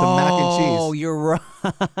 The mac and cheese. Oh, you're right.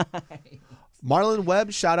 Marlon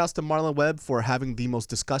Webb, shout outs to Marlon Webb for having the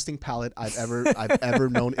most disgusting palate I've ever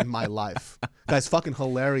known in my life. Guy's fucking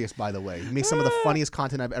hilarious, by the way. He makes some of the funniest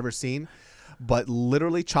content I've ever seen, but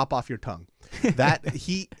literally chop off your tongue.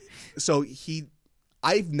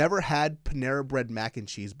 I've never had Panera bread mac and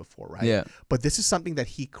cheese before, right? Yeah. But this is something that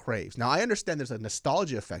he craves. Now, I understand there's a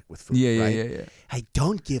nostalgia effect with food, Yeah. I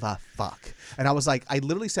don't give a fuck. And I was like, I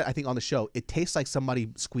literally said, I think on the show, it tastes like somebody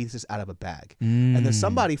squeezed this out of a bag. And then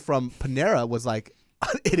somebody from Panera was like,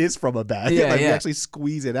 It is from a bag. Yeah, like yeah. we actually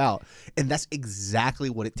squeeze it out, and that's exactly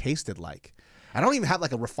what it tasted like. I don't even have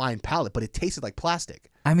like a refined palate, but it tasted like plastic.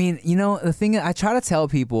 I mean, you know, the thing I try to tell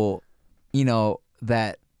people, you know,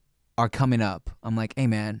 that are coming up, I'm like, hey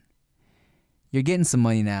man, you're getting some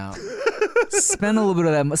money now. Spend a little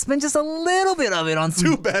bit of that. Spend just a little bit of it on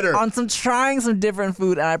some Do better. on some trying some different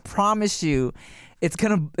food, and I promise you, it's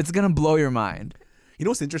gonna blow your mind. You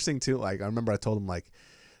know what's interesting too? Like I remember I told him like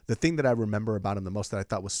the thing that I remember about him the most that I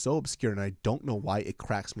thought was so obscure, and I don't know why it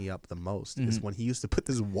cracks me up the most, is when he used to put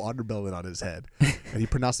this watermelon on his head, and he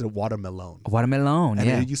pronounced it watermelon. Watermelon, And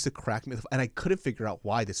yeah. it used to crack me, and I couldn't figure out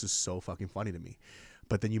why this was so fucking funny to me.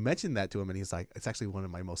 But then you mentioned that to him, and he's like, "It's actually one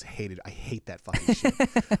of my most hated. I hate that fucking shit."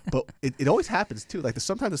 But it always happens too. Like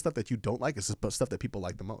sometimes the stuff that you don't like is the stuff that people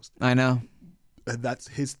like the most. I know. And that's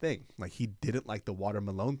his thing. Like he didn't like the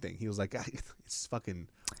watermelon thing. He was like, "It's fucking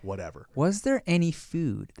whatever." Was there any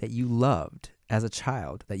food that you loved as a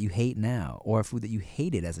child that you hate now, or a food that you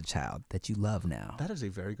hated as a child that you love now? That is a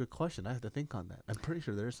very good question. I have to think on that. I'm pretty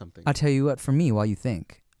sure there is something. I'll tell you what. For me, while you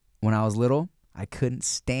think, when I was little, I couldn't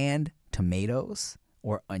stand tomatoes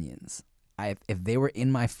or onions. If they were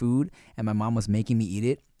in my food and my mom was making me eat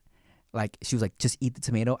it, like she was like, just eat the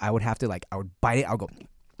tomato, I would have to I would bite it, I would go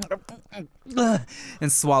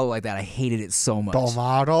and swallow like that. I hated it so much.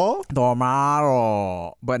 Tomato.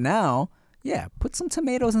 But now, yeah, put some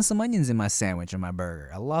tomatoes and some onions in my sandwich or my burger.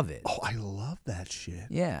 I love it. Oh, I love that shit.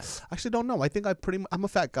 Yeah. I actually don't know. I think I'm a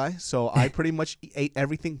fat guy, so I pretty much ate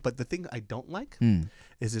everything. But the thing I don't like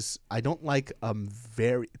is this. I don't like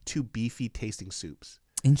very too beefy tasting soups.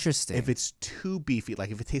 Interesting. If it's too beefy, like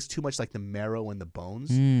if it tastes too much like the marrow and the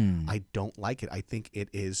bones, I don't like it. I think it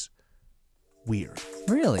is weird.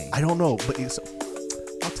 Really? I don't know, but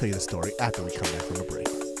I'll tell you the story after we come back from a break.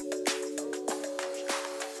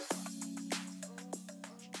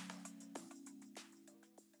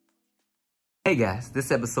 Hey guys,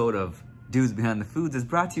 this episode of Dudes Behind the Foods is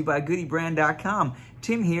brought to you by GoodyBrand.com.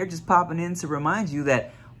 Tim here, just popping in to remind you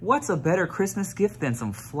that what's a better Christmas gift than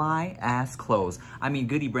some fly-ass clothes? I mean,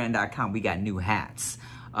 GoodyBrand.com, we got new hats.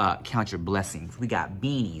 Count your blessings. We got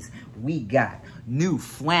beanies. We got new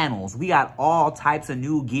flannels. We got all types of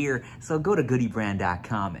new gear. So go to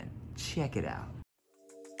GoodyBrand.com and check it out.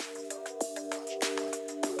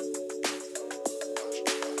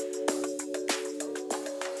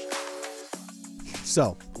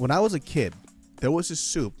 So, when I was a kid, there was this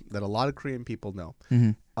soup that a lot of Korean people know.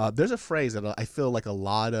 There's a phrase that I feel like a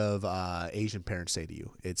lot of Asian parents say to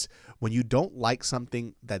you. It's when you don't like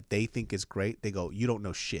something that they think is great, they go, "You don't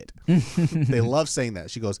know shit." They love saying that.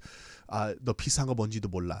 She goes, "너 비싼 거 뭔지도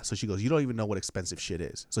몰라." So she goes, "You don't even know what expensive shit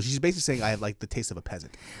is." So she's basically saying I have like the taste of a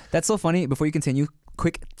peasant. That's so funny. Before you continue,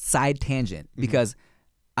 quick side tangent, because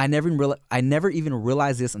I never even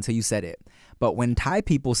realized this until you said it. But when Thai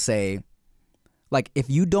people say, like, if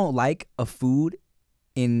you don't like a food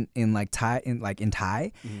in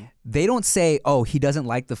Thai, they don't say, "Oh, he doesn't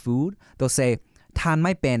like the food." They'll say "Tan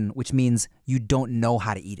mai pen," which means you don't know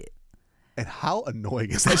how to eat it. And how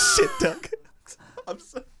annoying is that shit, Doug?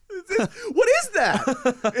 What is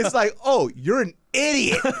that? It's like, oh, you're an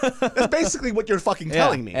idiot. That's basically what you're fucking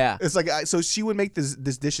telling me. Yeah. It's like, so she would make this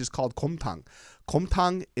dish is called komtang.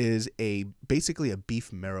 Komtang is basically a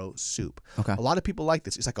beef marrow soup. Okay. A lot of people like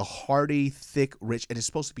this. It's like a hearty, thick, rich, and it's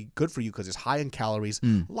supposed to be good for you because it's high in calories,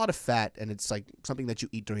 a lot of fat, and it's like something that you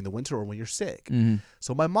eat during the winter or when you're sick.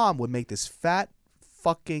 So my mom would make this fat,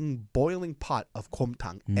 fucking boiling pot of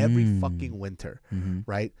komtang every fucking winter,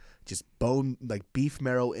 right? Just bone, like beef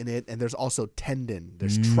marrow in it, and there's also tendon.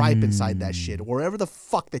 There's tripe inside that shit, wherever the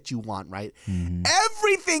fuck that you want, right?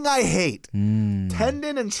 Everything I hate,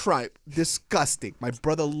 tendon and tripe, disgusting. My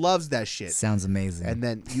brother loves that shit. Sounds amazing. And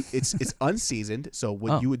then it's unseasoned. So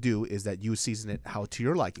what you would do is that you would season it how to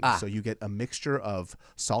your liking. So you get a mixture of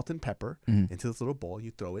salt and pepper into this little bowl.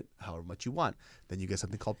 You throw it however much you want. Then you get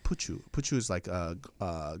something called puchu. Puchu is like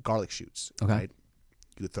garlic shoots. Okay. Right?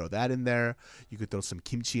 You could throw that in there. You could throw some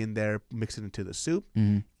kimchi in there, mix it into the soup,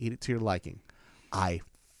 eat it to your liking. I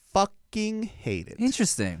fucking hate it.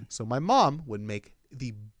 Interesting. So my mom would make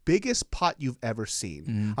the biggest pot you've ever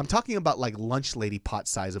seen. I'm talking about like lunch lady pot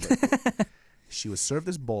size of it. She would serve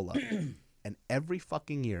this bowl up. And every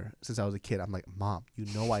fucking year since I was a kid, I'm like, "Mom, you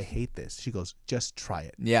know I hate this." She goes, "Just try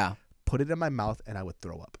it." Yeah. Put it in my mouth and I would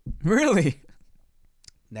throw up. Really?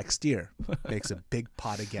 Next year, makes a big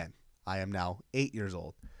pot again. I am now 8 years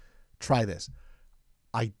old. Try this.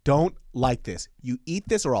 I don't like this. You eat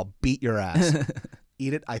this or I'll beat your ass.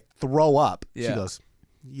 Eat it. I throw up. Yeah. She goes,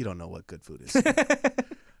 "You don't know what good food is."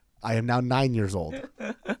 I am now 9 years old.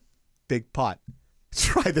 Big pot.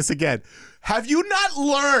 Try this again. Have you not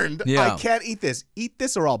learned? Yeah. I can't eat this. Eat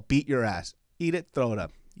this or I'll beat your ass. Eat it, throw it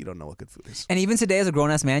up. You don't know what good food is. And even today, as a grown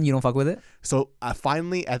ass man, you don't fuck with it. So I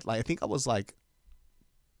finally, at like, I think I was like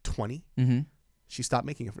 20. Mm-hmm. She stopped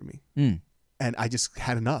making it for me, Mm. and I just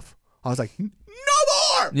had enough. I was like, no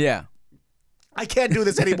more. Yeah. I can't do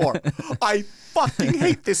this anymore. I fucking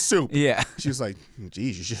hate this soup. Yeah. She was like,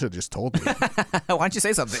 geez, you should have just told me. Why don't you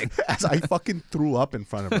say something? As I fucking threw up in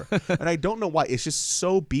front of her. And I don't know why. It's just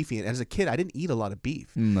so beefy. And as a kid, I didn't eat a lot of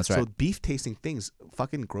beef. That's right. So beef tasting things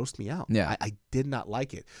fucking grossed me out. Yeah. I did not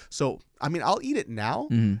like it. So, I mean, I'll eat it now,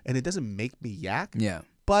 and it doesn't make me yak. Yeah.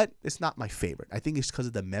 But it's not my favorite. I think it's because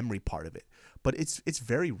of the memory part of it. But it's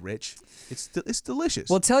very rich. It's delicious.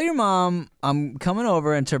 Well, tell your mom I'm coming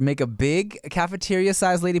over and to make a big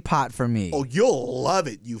cafeteria-sized lady pot for me. Oh, you'll love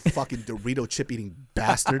it, you fucking Dorito chip eating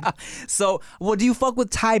bastard. So, well, do you fuck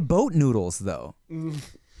with Thai boat noodles though?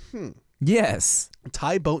 Yes.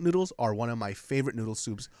 Thai boat noodles are one of my favorite noodle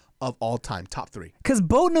soups of all time. Top 3. Because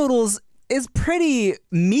boat noodles is pretty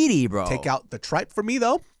meaty, bro. Take out the tripe for me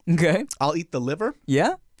though. Okay. I'll eat the liver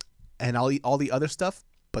Yeah. and I'll eat all the other stuff.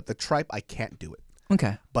 But the tripe, I can't do it.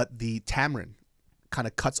 Okay. But the tamarind kind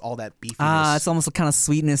of cuts all that beefiness. It's almost a kind of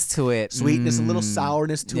sweetness to it. Sweetness, a little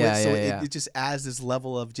sourness to Yeah, it. So yeah. it just adds this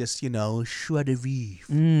level of just, joie de vivre.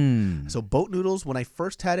 Mm. So boat noodles, when I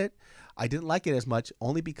first had it, I didn't like it as much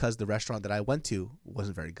only because the restaurant that I went to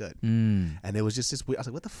wasn't very good. And it was just this weird. I was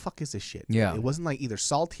like, what the fuck is this shit? Yeah. It wasn't like either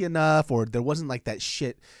salty enough or there wasn't like that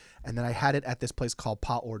shit. And then I had it at this place called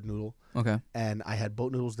Pa Ord Noodle. Okay. And I had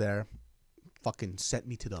boat noodles there. Fucking sent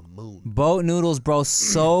me to the moon. Boat noodles, bro,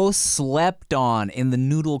 so slept on in the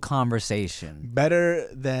noodle conversation. Better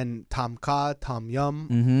than Tom Kha, Tom Yum.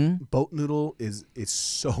 Mm-hmm. Boat noodle is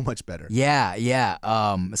so much better. Yeah, yeah.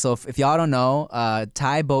 So if y'all don't know,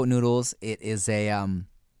 Thai boat noodles, it's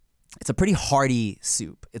a pretty hearty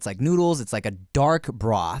soup. It's like noodles. It's like a dark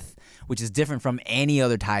broth, which is different from any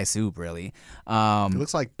other Thai soup, really. It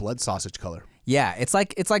looks like blood sausage color. Yeah, it's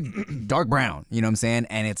like dark brown. You know what I'm saying?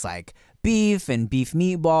 And it's like beef and beef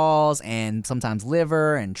meatballs and sometimes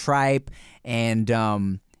liver and tripe and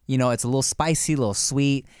it's a little spicy, a little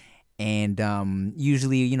sweet, and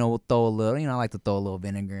usually we'll throw a little. I like to throw a little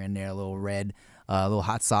vinegar in there, a little red, a little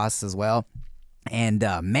hot sauce as well. And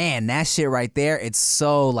man, that shit right there, it's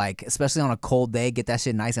so like, especially on a cold day, get that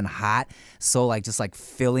shit nice and hot, so like just like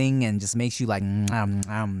filling and just makes you like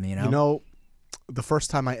The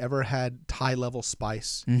first time I ever had Thai level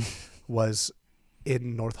spice was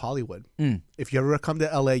in North Hollywood. If you ever come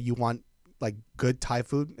to LA, you want like good Thai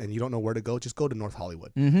food and you don't know where to go, just go to North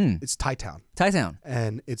Hollywood. It's Thai Town. Thai Town.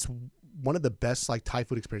 And it's one of the best like Thai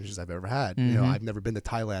food experiences I've ever had. I've never been to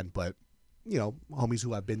Thailand, but homies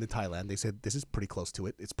who have been to Thailand, they said this is pretty close to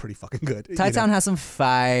it. It's pretty fucking good. Thai Town has some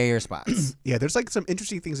fire spots. Yeah, there's like some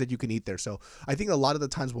interesting things that you can eat there. So I think a lot of the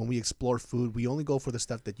times when we explore food, we only go for the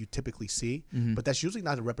stuff that you typically see, but that's usually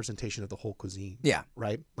not a representation of the whole cuisine. Yeah.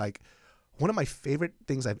 Right? Like one of my favorite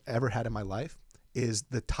things I've ever had in my life is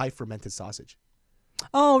the Thai fermented sausage.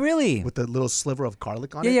 Oh, really? With the little sliver of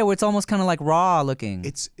garlic on it. Yeah, where it's almost kind of like raw looking.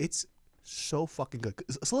 It's so fucking good.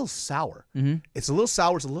 It's a little sour. It's a little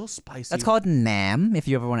sour. It's a little spicy. That's called nam, if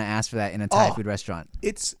you ever want to ask for that in a Thai food restaurant.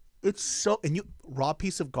 It's so, and you raw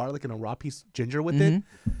piece of garlic and a raw piece of ginger with it.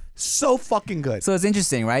 So fucking good. So it's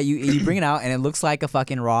interesting, right? You bring it out and it looks like a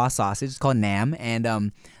fucking raw sausage. It's called nam, and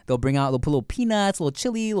they'll put little peanuts, little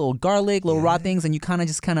chili, little garlic, little raw things, and you kind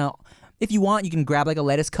of, if you want, you can grab like a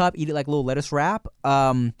lettuce cup, eat it like a little lettuce wrap.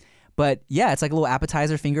 But yeah, it's like a little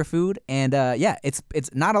appetizer finger food, and it's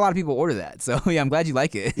not a lot of people order that. So yeah, I'm glad you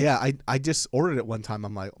like it. Yeah, I just ordered it one time.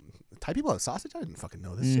 I'm like, Thai people have sausage? I didn't fucking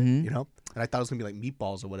know this shit, And I thought it was gonna be like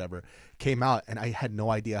meatballs or whatever. Came out, and I had no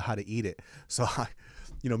idea how to eat it. So I,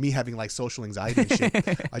 me having like social anxiety and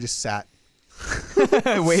shit, I just sat,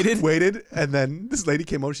 waited, and then this lady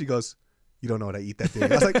came over. She goes, "You don't know how to eat that thing."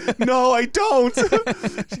 I was like, "No, I don't."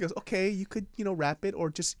 She goes, "Okay, you could, wrap it or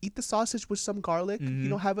just eat the sausage with some garlic.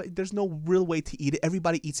 There's no real way to eat it.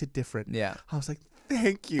 Everybody eats it different." Yeah. I was like,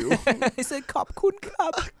 "Thank you." I said, "Kop kun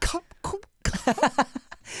kap." Kop kun kap.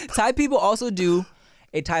 Thai people also do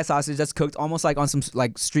a Thai sausage that's cooked almost like on some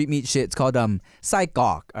like street meat shit. It's called sai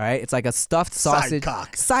kok. All right, it's like a stuffed sausage.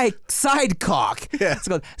 Side cock. Yeah. It's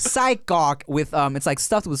called sai kok with it's like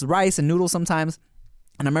stuffed with rice and noodles sometimes.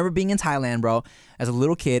 And I remember being in Thailand, bro, as a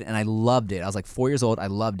little kid, and I loved it. I was like 4 years old. I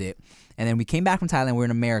loved it. And then we came back from Thailand. We were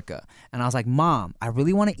in America. And I was like, Mom, I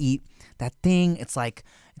really want to eat that thing. It's like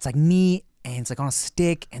meat and it's like on a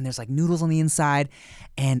stick, and there's like noodles on the inside,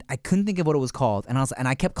 and I couldn't think of what it was called, and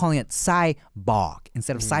I kept calling it sai bog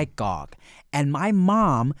instead of sai gog, and my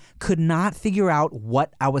mom could not figure out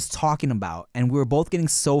what I was talking about, and we were both getting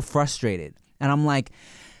so frustrated, and I'm like,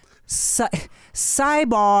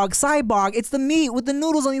 Cybog, it's the meat with the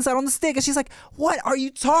noodles on the inside on the stick. And she's like, what are you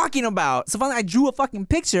talking about? So finally I drew a fucking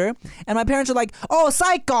picture, and my parents are like, oh,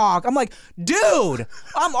 Cygog. I'm like, dude,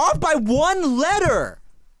 I'm off by one letter.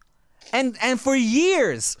 And for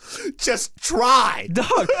years. Just try.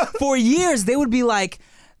 Dog, for years they would be like,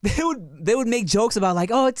 they would make jokes about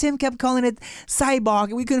like, oh, Tim kept calling it Cybog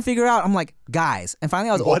and we couldn't figure it out. I'm like, guys. And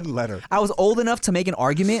finally I was old enough to make an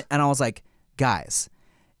argument, and I was like, guys,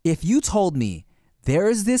 if you told me there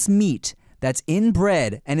is this meat that's in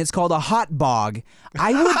bread and it's called a hot bog,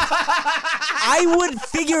 I would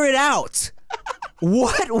figure it out.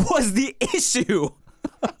 What was the issue?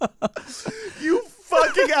 You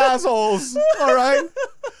fucking assholes. All right?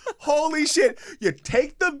 Holy shit. You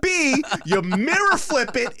take the B, you mirror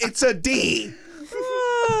flip it, it's a D.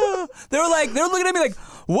 They were looking at me like,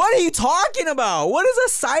 what are you talking about? What is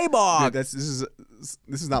a cybog? Dude,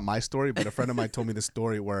 this is not my story, but a friend of mine told me this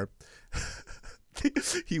story where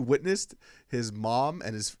he witnessed his mom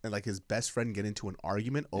and his best friend get into an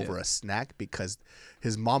argument over a snack because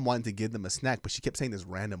his mom wanted to give them a snack, but she kept saying this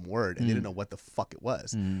random word and they didn't know what the fuck it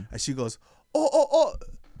was. And she goes, oh,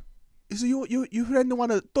 so you friend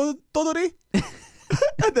want a todori?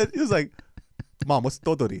 And then he was like, Mom, what's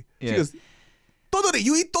todori? She goes, todori,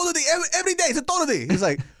 you eat todori every day. It's a todori. He's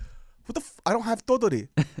like, what the I don't have todori.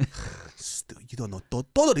 You don't know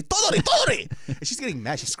todori. And she's getting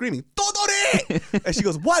mad. She's screaming, todori. And she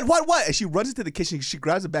goes, what? And she runs into the kitchen. She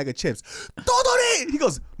grabs a bag of chips. Todori. He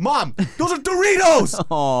goes, Mom, those are Doritos.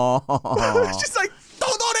 She's like,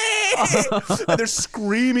 todori. And they're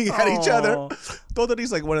screaming at each other.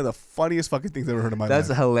 Todori's like one of the funniest fucking things I've ever heard in my life.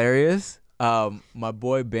 That's hilarious. My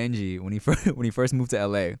boy Benji, when he first moved to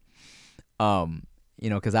LA,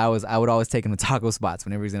 because I would always take him to taco spots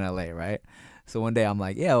whenever he's in LA, right? So one day I'm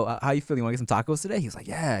like, yeah, how you feeling? You want to get some tacos today? He's like,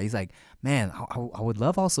 yeah. He's like, man, I would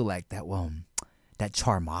love also like that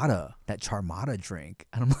charmata drink.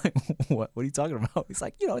 And I'm like, what are you talking about? He's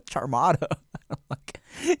like, charmata. I'm like,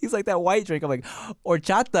 he's like, that white drink. I'm like,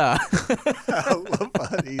 horchata.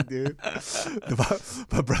 Funny, dude.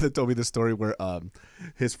 My brother told me the story where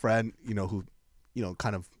his friend, who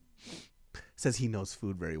kind of says he knows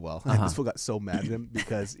food very well. And this fool got so mad at him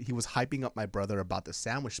because he was hyping up my brother about the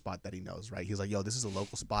sandwich spot that he knows, right? He's like, yo, this is a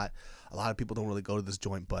local spot. A lot of people don't really go to this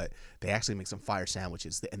joint, but they actually make some fire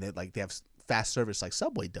sandwiches. And they have fast service like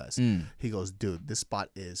Subway does. He goes, dude, this spot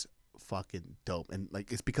is fucking dope. And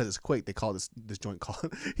like, it's because it's quick. They call this joint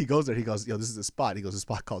called, he goes there, he goes, yo, this is a spot. He goes, a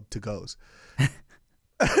spot called To Go's.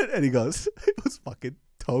 And he goes, it was fucking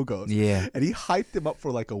Togo's. Yeah. And he hyped him up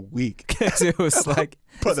for like a week. It was like,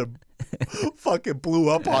 brother fucking blew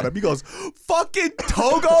up on him. He goes, fucking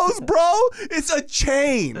Togo's, bro? It's a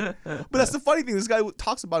chain. But that's the funny thing. This guy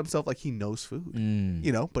talks about himself like he knows food,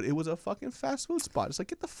 but it was a fucking fast food spot. It's like,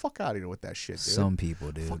 get the fuck out of here with that shit, dude. Some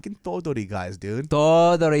people, dude. Fucking Todori guys, dude.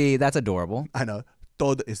 Todori, that's adorable. I know.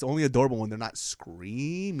 It's only adorable when they're not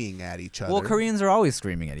screaming at each other. Well, Koreans are always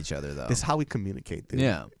screaming at each other, though. This is how we communicate, dude.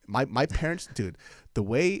 Yeah. My parents, dude,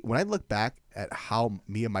 when I look back at how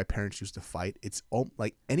me and my parents used to fight, it's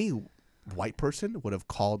like any white person would have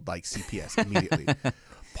called like CPS immediately.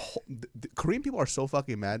 The Korean people are so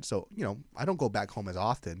fucking mad. So, I don't go back home as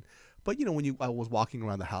often. But, when I was walking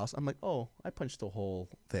around the house, I'm like, oh, I punched a hole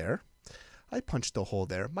there.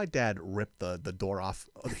 My dad ripped the door off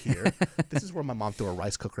of here. This is where my mom threw a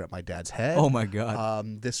rice cooker at my dad's head. Oh my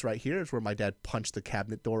God. This right here is where my dad punched the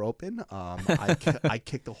cabinet door open. I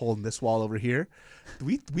kicked a hole in this wall over here.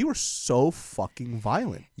 We were so fucking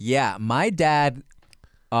violent. Yeah, my dad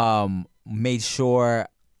made sure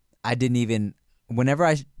I didn't even, whenever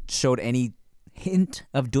I showed any hint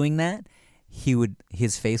of doing that,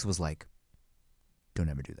 his face was like, don't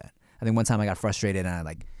ever do that. I think one time I got frustrated and I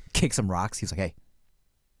like kick some rocks. He was like, hey,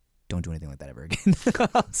 don't do anything like that ever again.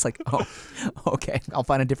 I was like, oh, okay. I'll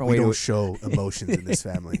find a different way. We don't show emotions in this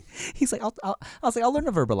family. He's like, I'll learn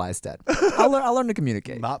to verbalize that. I'll learn to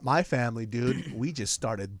communicate. Not my family, dude. We just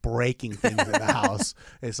started breaking things in the house.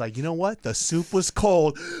 It's like, you know what? The soup was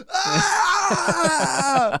cold. We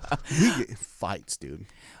get fights, dude.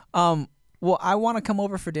 Well, I want to come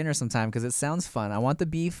over for dinner sometime because it sounds fun. I want the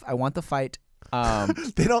beef. I want the fight.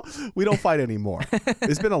 We don't fight anymore.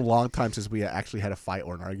 It's been a long time since we actually had a fight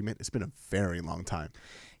or an argument. It's been a very long time.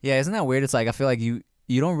 Yeah, isn't that weird? It's like I feel like you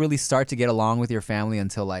don't really start to get along with your family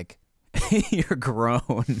until like you're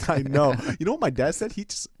grown. I know. You know what my dad said?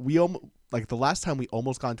 Like the last time we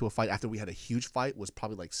almost got into a fight after we had a huge fight was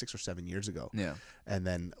probably like 6 or 7 years ago. Yeah. And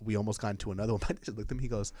then we almost got into another one. My dad looked at me. He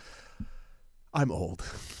goes, "I'm old.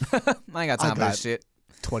 I ain't got time for this shit.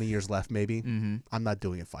 20 years left, maybe. I'm not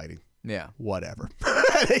doing it fighting. Yeah. Whatever."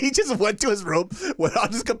 He just went to his room, went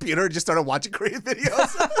on his computer, and just started watching Korean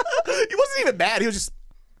videos. He wasn't even mad. He was just,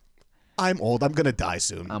 "I'm old. I'm gonna die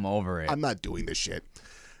soon. I'm over it. I'm not doing this shit."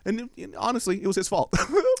 And honestly, it was his fault.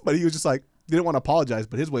 But he was just like, didn't want to apologize.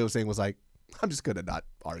 But his way of saying was like, "I'm just gonna not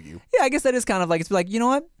argue." Yeah, I guess that is kind of like, it's like, you know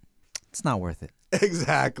what? It's not worth it.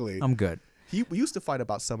 Exactly. I'm good. We used to fight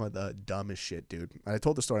about some of the dumbest shit, dude. And I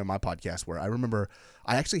told the story on my podcast where I remember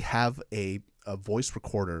I actually have a voice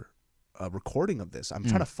recorder, a recording of this. I'm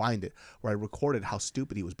trying to find it, where I recorded how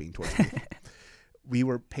stupid he was being towards me. We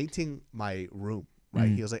were painting my room, right?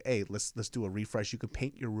 He was like, "Hey, let's do a refresh. You can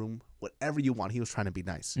paint your room whatever you want." He was trying to be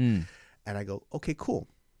nice. And I go, "Okay, cool.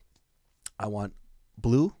 I want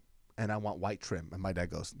blue and I want white trim." And my dad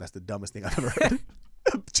goes, "That's the dumbest thing I've ever heard."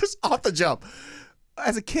 Just off the jump.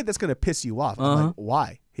 As a kid, that's going to piss you off. I'm like,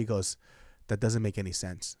 "Why?" He goes, "That doesn't make any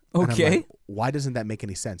sense." And Okay. I'm like, "Why doesn't that make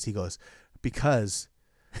any sense?" He goes, "Because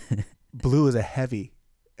blue is a heavy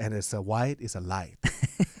and it's a white is a light.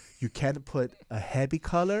 You can't put a heavy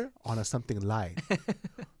color on a something light.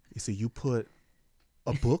 You see, you put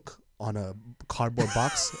a book on a cardboard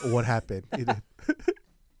box. What happened?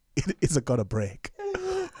 It isn't going to break."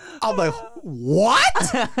 I'm like, "What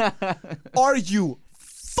are you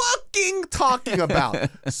fucking talking about?"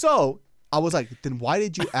 So I was like, "Then why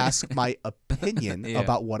did you ask my opinion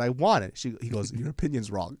about what I wanted?" He goes, "Your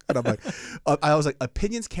opinion's wrong." And I'm like, I was like,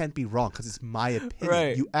 "Opinions can't be wrong because it's my opinion."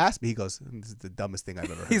 Right. You asked me. He goes, "This is the dumbest thing I've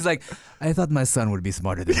ever heard." He's like, "I thought my son would be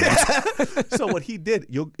smarter than that." So what he did,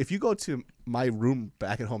 if you go to my room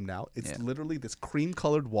back at home now, it's literally this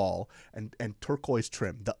cream-colored wall and turquoise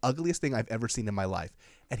trim, the ugliest thing I've ever seen in my life.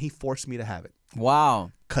 And he forced me to have it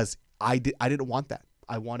Wow. because I didn't want that.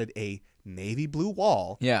 I wanted a navy blue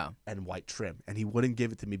wall and white trim, and he wouldn't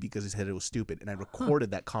give it to me because he said it was stupid. And I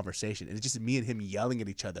recorded that conversation, and it's just me and him yelling at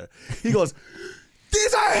each other. He goes,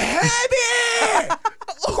 "These are heavy!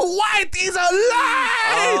 White, these are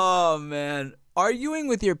light!" Oh, man. Arguing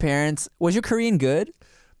with your parents, was your Korean good?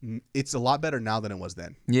 It's a lot better now than it was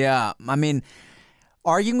then. Yeah. I mean,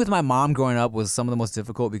 arguing with my mom growing up was some of the most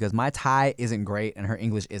difficult because my Thai isn't great and her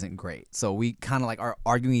English isn't great. So we kind of like are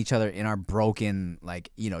arguing each other in our broken, like,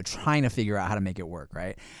 you know, trying to figure out how to make it work,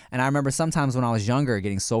 right? And I remember sometimes when I was younger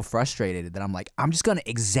getting so frustrated that I'm like, I'm just going to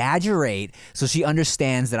exaggerate so she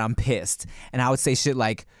understands that I'm pissed. And I would say shit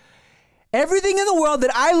like, "Everything in the world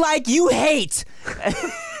that I like, you hate."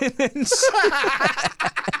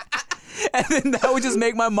 And then that would just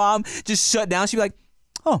make my mom just shut down. She'd be like,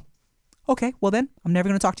 "Oh, okay, well then, I'm never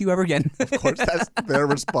going to talk to you ever again." Of course, that's their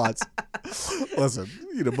response. Listen,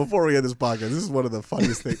 before we end this podcast, this is one of the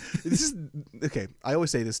funniest things. This is okay. I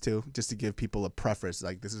always say this too, just to give people a preface.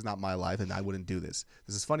 Like, this is not my life, and I wouldn't do this.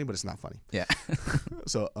 This is funny, but it's not funny. Yeah.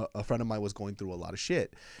 So a friend of mine was going through a lot of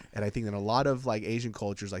shit, and I think in a lot of like Asian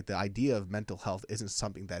cultures, like the idea of mental health isn't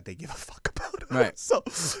something that they give a fuck about. Right. So,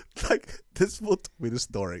 like, this fool told me this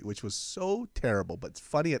story, which was so terrible, but it's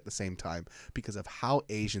funny at the same time because of how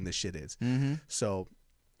Asian this shit is. So,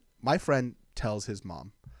 my friend tells his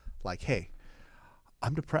mom, like, "Hey,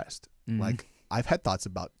 I'm depressed. Like, I've had thoughts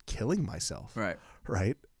about killing myself." Right.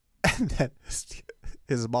 Right. And then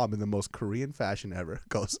his mom, in the most Korean fashion ever,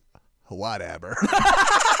 goes, "Whatever."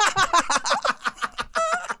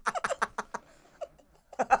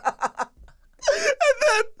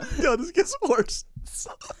 Yo, this gets worse. This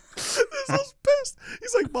was pissed.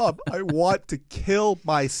 He's like, "Mom, I want to kill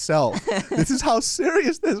myself." This is how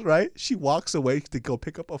serious this is, right? She walks away to go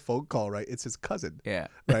pick up a phone call, right? It's his cousin. Yeah.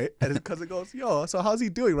 Right? And his cousin goes, "Yo, so how's he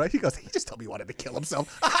doing?" Right? He goes, "He just told me he wanted to kill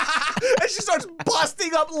himself." And she starts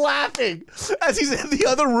busting up laughing as he's in the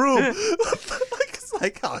other room. It's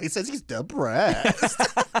like, oh, he says he's depressed.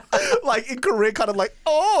 Like in Korean, kind of like,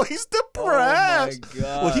 oh, he's depressed. Oh my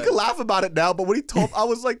God. Well, he can laugh about it now, but when he told, I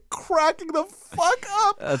was like cracking the fuck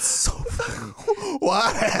up. That's so funny.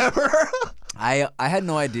 Whatever. I had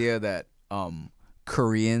no idea that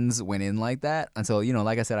Koreans went in like that until,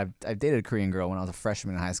 like I said, I've dated a Korean girl when I was a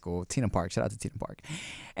freshman in high school, Tina Park. Shout out to Tina Park.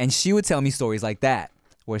 And she would tell me stories like that,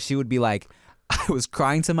 where she would be like, I was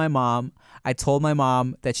crying to my mom. I told my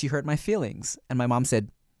mom that she hurt my feelings. And my mom said,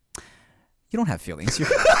 "You don't have feelings. You're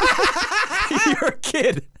a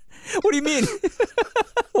kid. What do you mean?"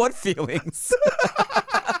 "What feelings?"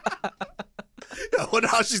 I wonder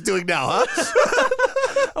how she's doing now, huh?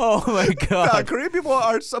 Oh my God. Korean people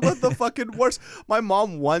are some of the fucking worst. My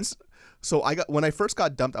mom once, when I first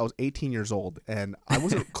got dumped, I was 18 years old and I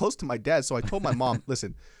wasn't close to my dad. So I told my mom,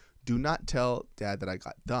 "Listen, do not tell Dad that I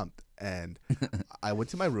got dumped. And I went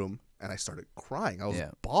to my room and I started crying. I was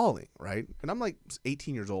bawling, right? And I'm like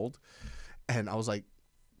 18 years old. And I was like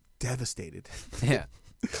devastated. Yeah.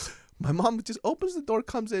 My mom just opens the door,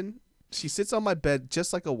 comes in. She sits on my bed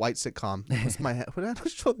just like a white sitcom. Puts my hand on her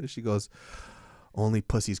shoulder. She goes, "Only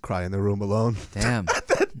pussies cry in the room alone." Damn. And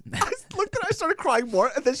then I looked at her, I started crying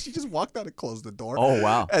more, and then she just walked out and closed the door. Oh,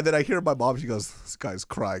 wow. And then I hear my mom, she goes, "This guy's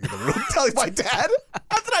crying in the room," telling my dad.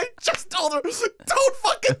 And then I just told her, "Don't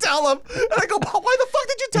fucking tell him." And I go, "Mom, why the fuck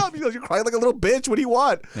did you tell him?" She goes, "You're crying like a little bitch. What do you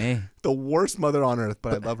want?" Hey. The worst mother on earth,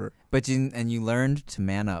 but I love her. But you learned to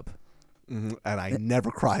man up. And I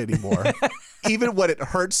never cry anymore. Even when it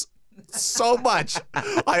hurts so much,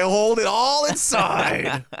 I hold it all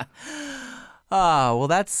inside. Well,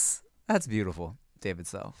 that's beautiful, David.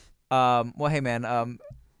 So, well, hey, man,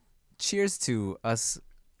 cheers to us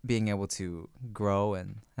being able to grow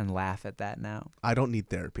and laugh at that now. I don't need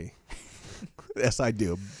therapy. Yes, I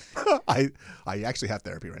do. I actually have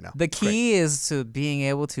therapy right now. The key is to being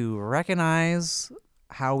able to recognize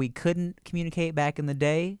how we couldn't communicate back in the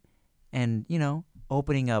day and,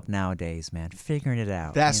 opening up nowadays, man, figuring it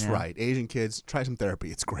out. That's right. Asian kids, try some therapy.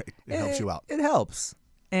 It's great. It helps you out. It helps.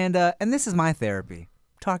 And this is my therapy,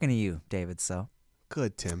 talking to you, David. So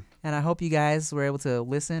good, Tim. And I hope you guys were able to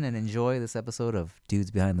listen and enjoy this episode of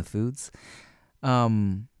Dudes Behind the Foods. I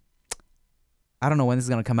don't know when this is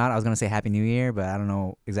going to come out. I was going to say Happy New Year, but I don't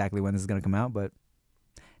know exactly when this is going to come out. But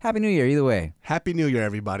Happy New Year either way. Happy New Year,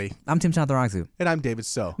 everybody. I'm Tim Chantarangsu. And I'm David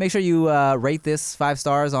So. Make sure you rate this 5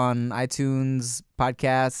 stars on iTunes,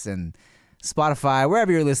 podcasts, and Spotify.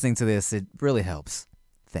 Wherever you're listening to this, it really helps.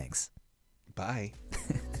 Thanks. Bye.